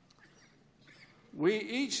 We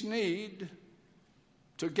each need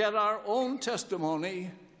to get our own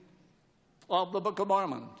testimony of the Book of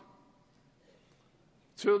Mormon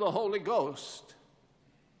through the Holy Ghost.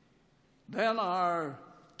 Then our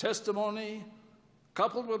testimony,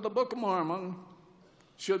 coupled with the Book of Mormon,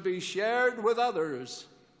 should be shared with others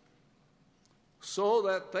so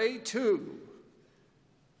that they too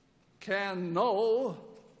can know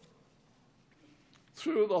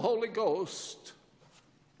through the Holy Ghost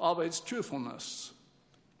of its truthfulness.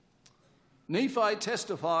 Nephi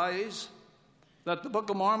testifies that the Book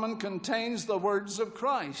of Mormon contains the words of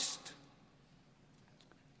Christ,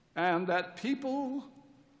 and that people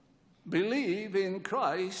believe in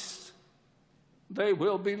Christ, they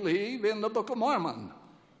will believe in the Book of Mormon.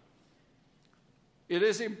 It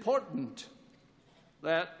is important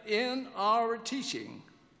that in our teaching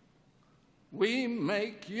we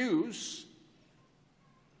make use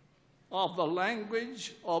of the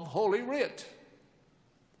language of Holy Writ.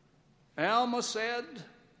 Alma said,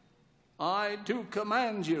 I do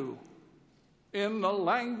command you in the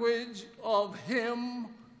language of him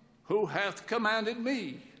who hath commanded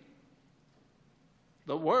me.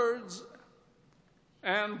 The words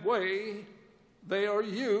and way they are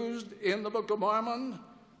used in the Book of Mormon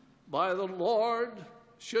by the Lord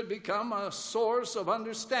should become a source of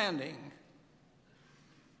understanding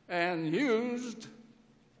and used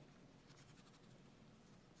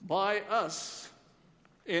by us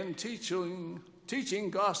in teaching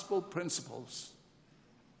gospel principles.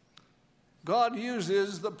 God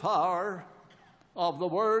uses the power of the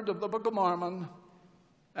word of the Book of Mormon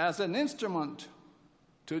as an instrument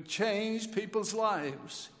to change people's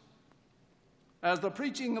lives. As the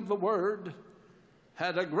preaching of the word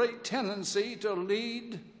had a great tendency to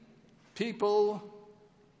lead people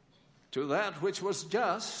to that which was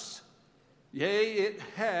just, yea, it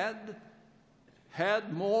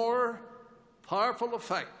had more powerful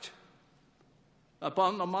effect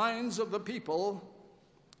upon the minds of the people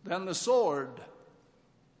than the sword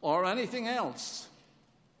or anything else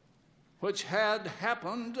which had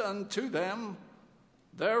happened unto them.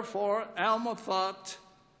 Therefore, Alma thought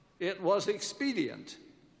it was expedient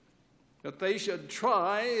that they should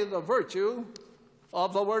try the virtue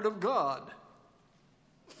of the Word of God.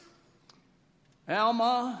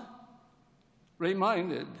 Alma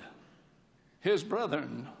reminded his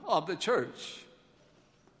brethren of the church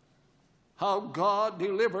how God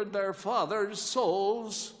delivered their fathers'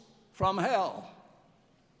 souls from hell.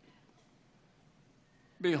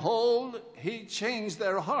 Behold, he changed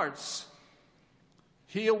their hearts.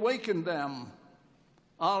 He awakened them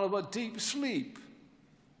out of a deep sleep,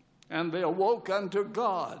 and they awoke unto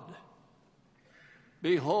God.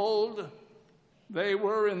 Behold, they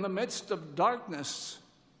were in the midst of darkness.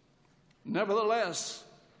 Nevertheless,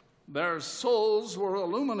 their souls were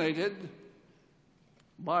illuminated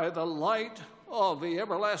by the light of the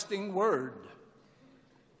everlasting Word.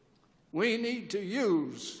 We need to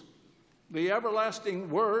use the everlasting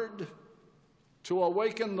Word to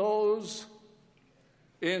awaken those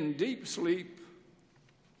in deep sleep,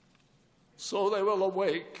 so they will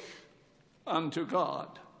awake unto God.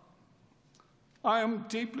 I am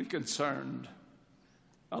deeply concerned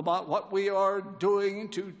about what we are doing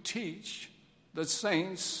to teach the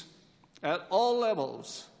saints at all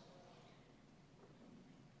levels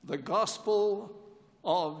the gospel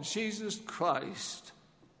of Jesus Christ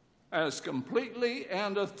as completely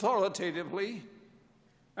and authoritatively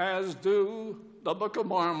as do the Book of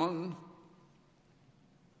Mormon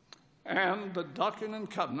and the Doctrine and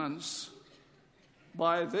Covenants.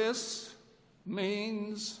 By this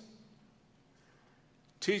means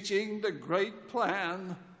teaching the great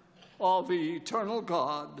plan of the eternal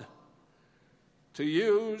God, to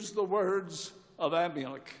use the words of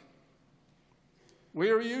Abimelech. We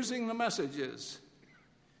are using the messages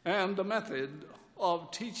and the method of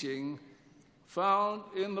teaching found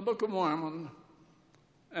in the Book of Mormon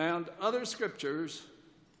and other scriptures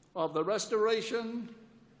of the restoration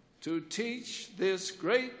to teach this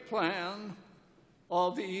great plan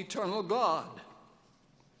of the eternal God.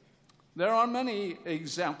 There are many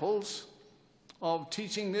examples of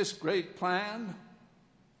teaching this great plan,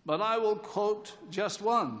 but I will quote just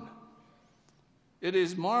one. It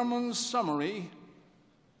is Mormon's summary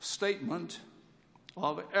statement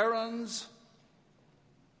of Aaron's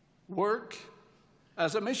work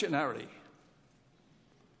as a missionary.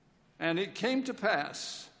 And it came to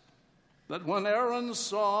pass that when Aaron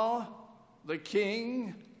saw the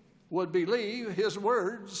king would believe his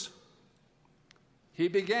words, he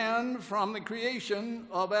began from the creation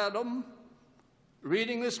of Adam,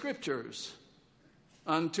 reading the scriptures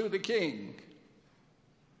unto the king,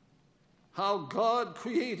 how God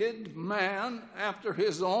created man after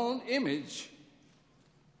his own image,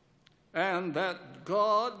 and that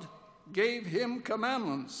God gave him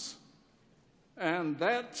commandments, and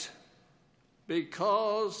that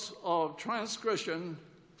because of transgression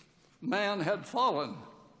man had fallen.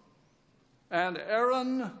 And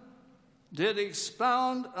Aaron did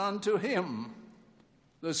expound unto him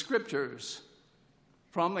the scriptures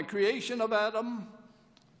from the creation of Adam,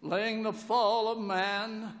 laying the fall of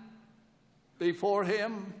man before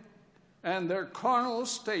him and their carnal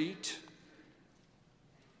state,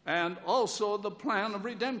 and also the plan of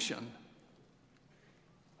redemption,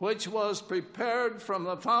 which was prepared from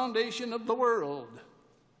the foundation of the world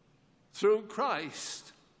through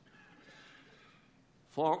Christ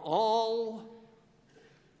for all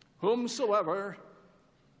whomsoever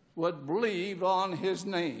would believe on his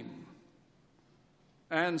name.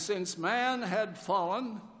 And since man had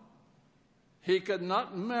fallen, he could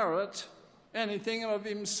not merit anything of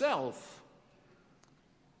himself,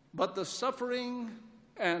 but the suffering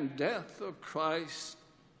and death of Christ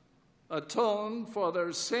atoned for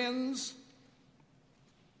their sins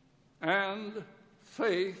and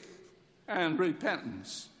faith and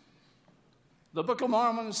repentance. The Book of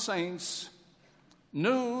Mormon saints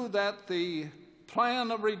knew that the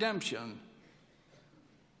plan of redemption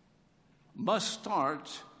must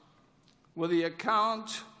start with the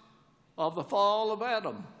account of the fall of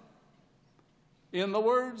Adam. In the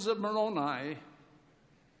words of Moroni,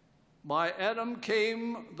 by Adam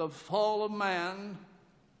came the fall of man,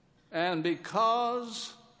 and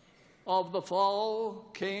because of the fall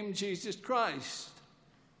came Jesus Christ.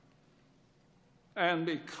 And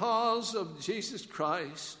because of Jesus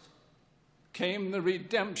Christ came the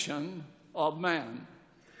redemption of man.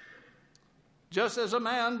 Just as a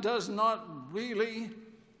man does not really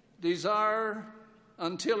desire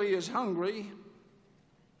until he is hungry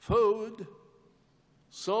food,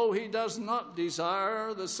 so he does not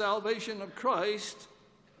desire the salvation of Christ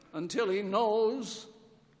until he knows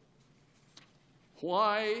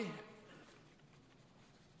why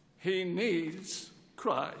he needs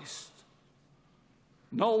Christ.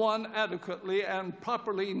 No one adequately and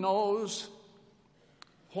properly knows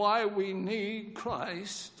why we need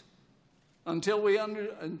Christ until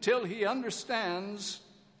he understands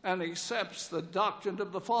and accepts the doctrine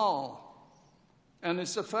of the fall and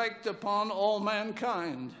its effect upon all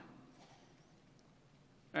mankind.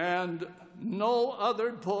 And no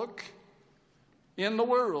other book in the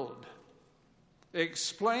world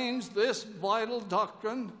explains this vital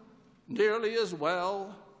doctrine nearly as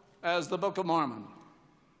well as the Book of Mormon.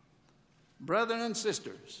 Brethren and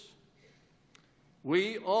sisters,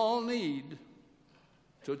 we all need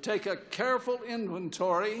to take a careful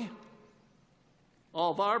inventory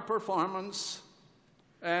of our performance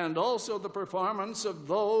and also the performance of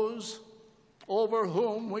those over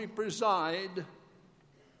whom we preside,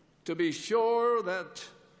 to be sure that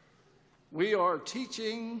we are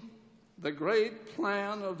teaching the great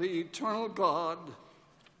plan of the eternal God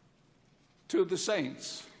to the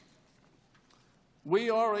saints.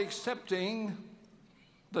 We are accepting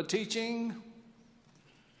the teaching,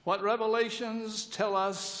 what Revelations tell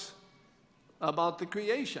us about the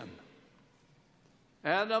creation.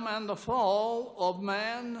 Adam and the fall of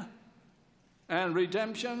man and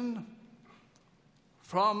redemption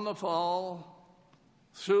from the fall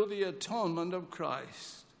through the atonement of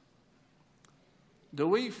Christ. Do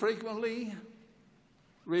we frequently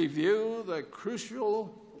review the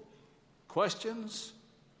crucial questions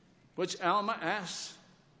which Alma asks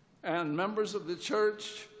and members of the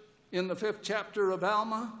church in the 5th chapter of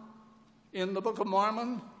Alma in the Book of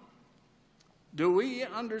Mormon? Do we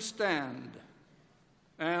understand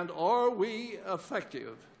and are we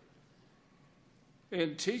effective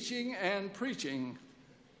in teaching and preaching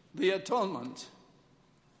the atonement?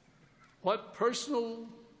 What personal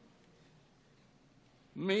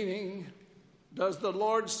meaning does the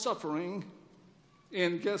Lord's suffering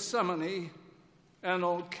in Gethsemane and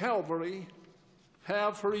on Calvary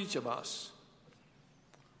have for each of us?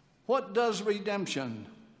 What does redemption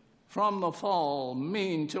from the fall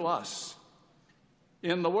mean to us?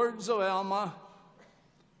 In the words of Alma,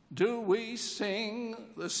 do we sing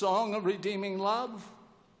the song of redeeming love?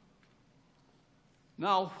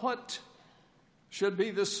 Now, what should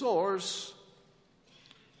be the source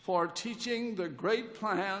for teaching the great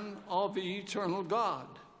plan of the eternal God?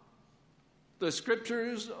 The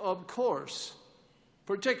Scriptures, of course,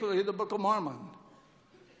 particularly the Book of Mormon.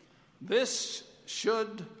 This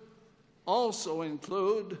should also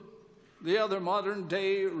include the other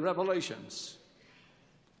modern-day revelations.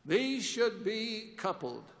 These should be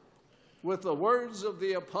coupled with the words of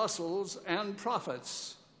the apostles and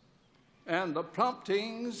prophets and the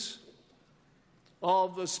promptings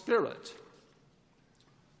of the Spirit.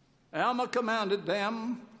 Alma commanded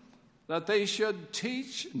them that they should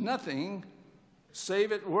teach nothing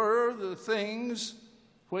save it were the things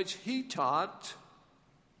which he taught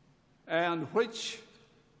and which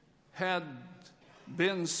had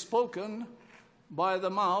been spoken by the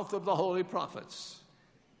mouth of the holy prophets.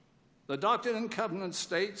 The Doctrine and Covenants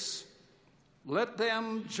states, let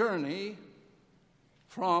them journey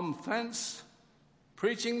from thence,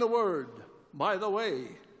 preaching the word by the way,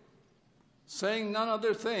 saying none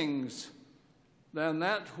other things than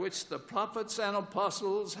that which the prophets and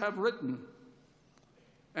apostles have written,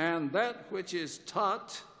 and that which is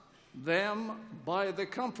taught them by the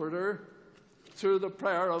Comforter through the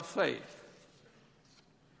prayer of faith.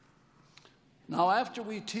 Now, after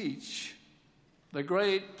we teach the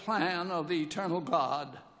great plan of the eternal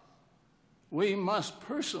God, we must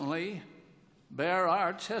personally bear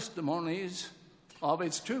our testimonies of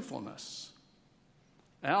its truthfulness.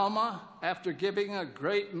 Alma, after giving a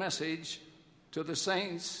great message to the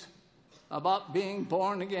saints about being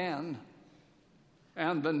born again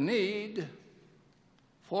and the need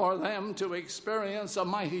for them to experience a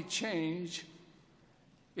mighty change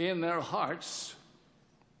in their hearts,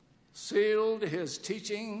 sealed his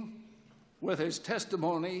teaching with his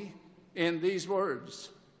testimony in these words.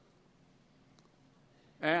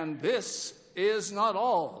 And this is not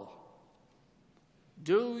all.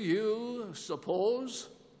 Do you suppose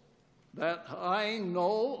that I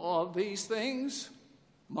know of these things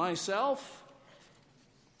myself?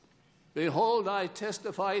 Behold, I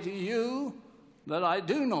testify to you that I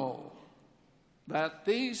do know that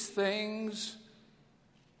these things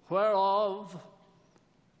whereof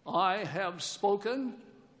I have spoken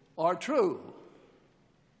are true.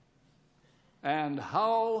 And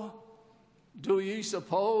how do ye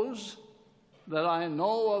suppose that I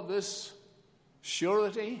know of this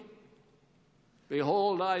surety?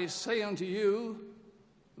 Behold, I say unto you,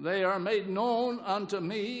 they are made known unto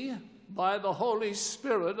me by the Holy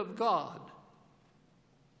Spirit of God.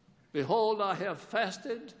 Behold, I have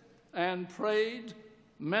fasted and prayed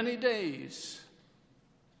many days,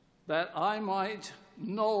 that I might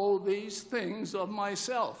know these things of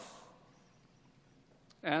myself.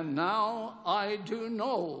 And now I do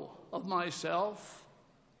know of myself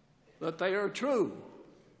that they are true.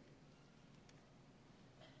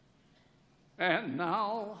 And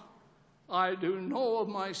now I do know of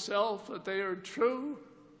myself that they are true,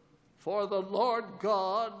 for the Lord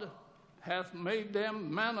God hath made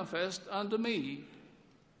them manifest unto me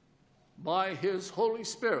by his Holy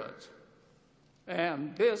Spirit.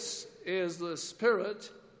 And this is the Spirit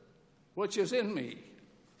which is in me.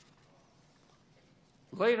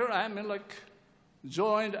 Later, Amulek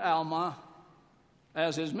joined Alma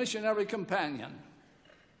as his missionary companion.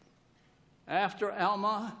 After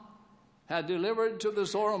Alma had delivered to the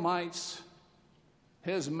Zoramites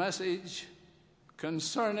his message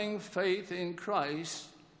concerning faith in Christ,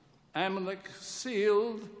 Amulek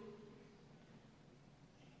sealed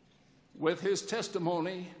with his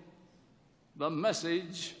testimony the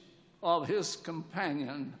message of his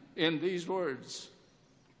companion in these words.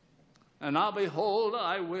 And now behold,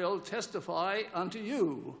 I will testify unto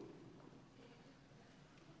you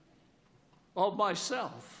of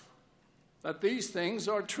myself that these things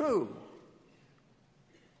are true.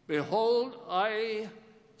 Behold, I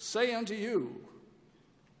say unto you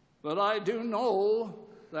that I do know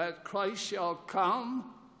that Christ shall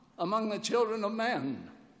come among the children of men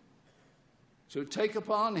to take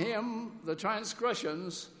upon him the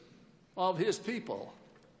transgressions of his people,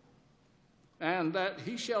 and that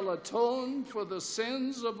he shall atone for the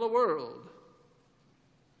sins of the world.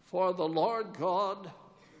 For the Lord God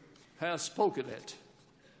hath spoken it.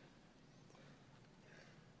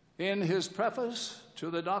 In his preface to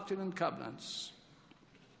the Doctrine and Covenants,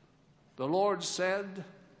 the Lord said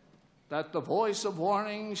that the voice of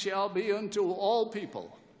warning shall be unto all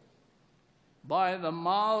people by the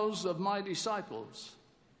mouths of my disciples,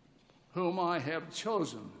 whom I have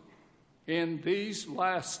chosen in these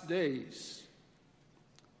last days.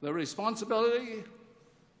 The responsibility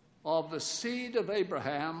of the seed of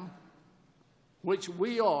Abraham, which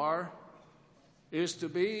we are, is to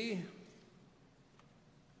be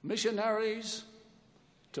missionaries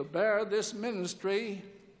to bear this ministry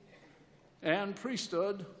and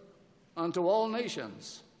priesthood unto all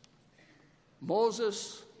nations.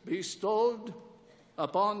 Moses bestowed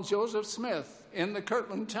upon Joseph Smith in the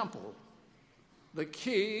Kirtland Temple the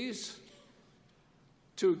keys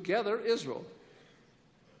to gather Israel.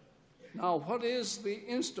 Now, what is the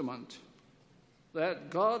instrument that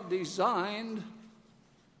God designed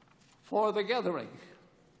for the gathering?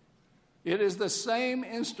 It is the same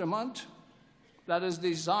instrument that is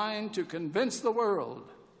designed to convince the world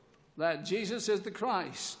that Jesus is the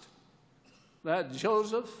Christ, that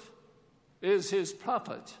Joseph is his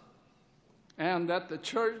prophet, and that the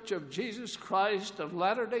Church of Jesus Christ of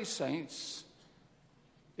Latter-day Saints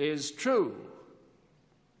is true.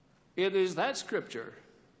 It is that scripture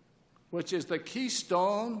which is the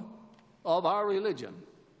keystone of our religion.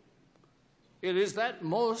 It is that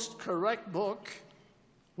most correct book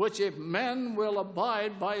which, if men will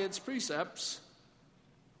abide by its precepts,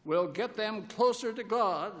 will get them closer to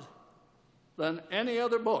God than any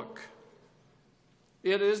other book.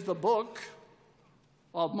 It is the Book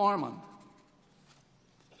of Mormon.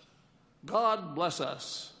 God bless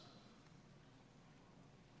us.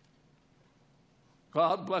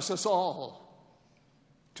 God bless us all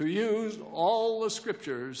to use all the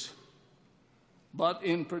scriptures, but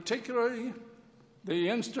in particular the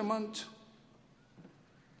instrument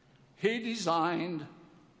he designed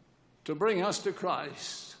to bring us to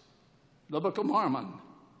Christ, the Book of Mormon,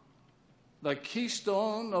 the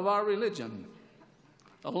keystone of our religion,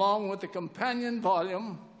 along with the companion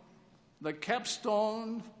volume, the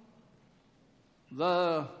capstone,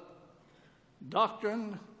 the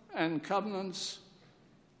Doctrine and Covenants,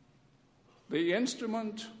 the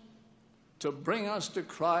instrument to bring us to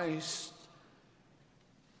Christ's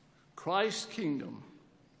kingdom,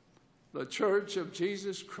 the Church of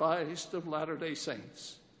Jesus Christ of Latter-day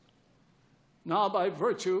Saints. Now, by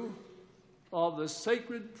virtue of the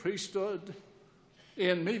sacred priesthood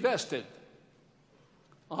in me vested,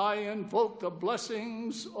 I invoke the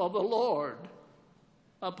blessings of the Lord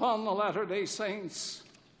upon the Latter-day Saints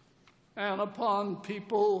and upon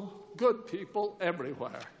people, good people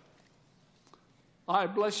everywhere. I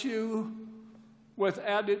bless you with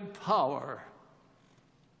added power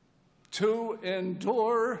to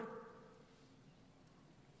endure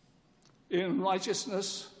in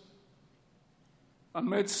righteousness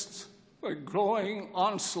amidst a growing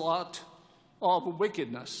onslaught of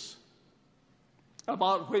wickedness,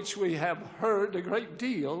 about which we have heard a great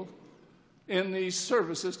deal in these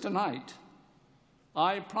services tonight.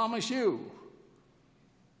 I promise you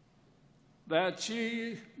that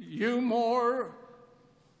you more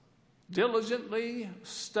diligently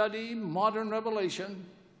study modern revelation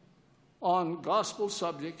on gospel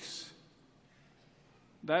subjects,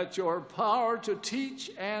 that your power to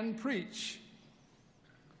teach and preach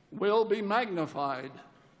will be magnified,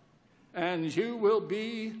 and you will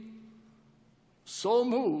be so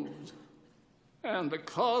moved, and the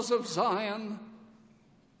cause of Zion,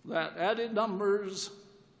 that added numbers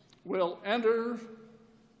will enter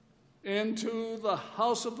into the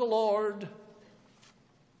house of the Lord,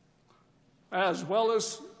 as well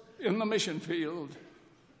as in the mission field.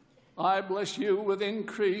 I bless you with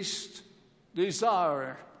increased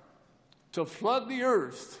desire to flood the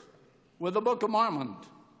earth with the Book of Mormon,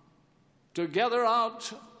 to gather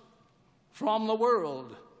out from the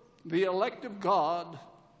world the elect of God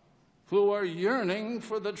who are yearning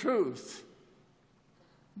for the truth,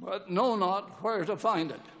 but know not where to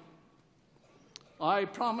find it. I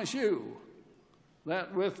promise you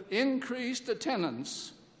that with increased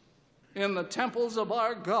attendance in the temples of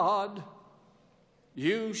our God,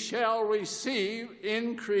 you shall receive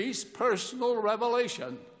increased personal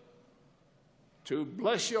revelation to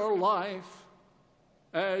bless your life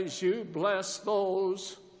as you bless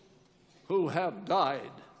those who have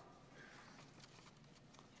died.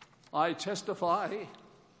 I testify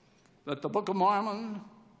that the Book of Mormon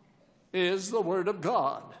is the Word of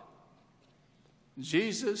God.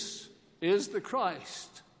 Jesus is the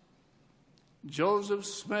Christ. Joseph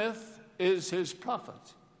Smith is his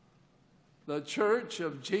prophet. The Church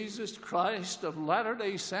of Jesus Christ of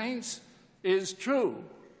Latter-day Saints is true.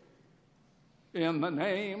 In the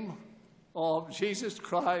name of Jesus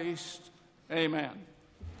Christ, amen.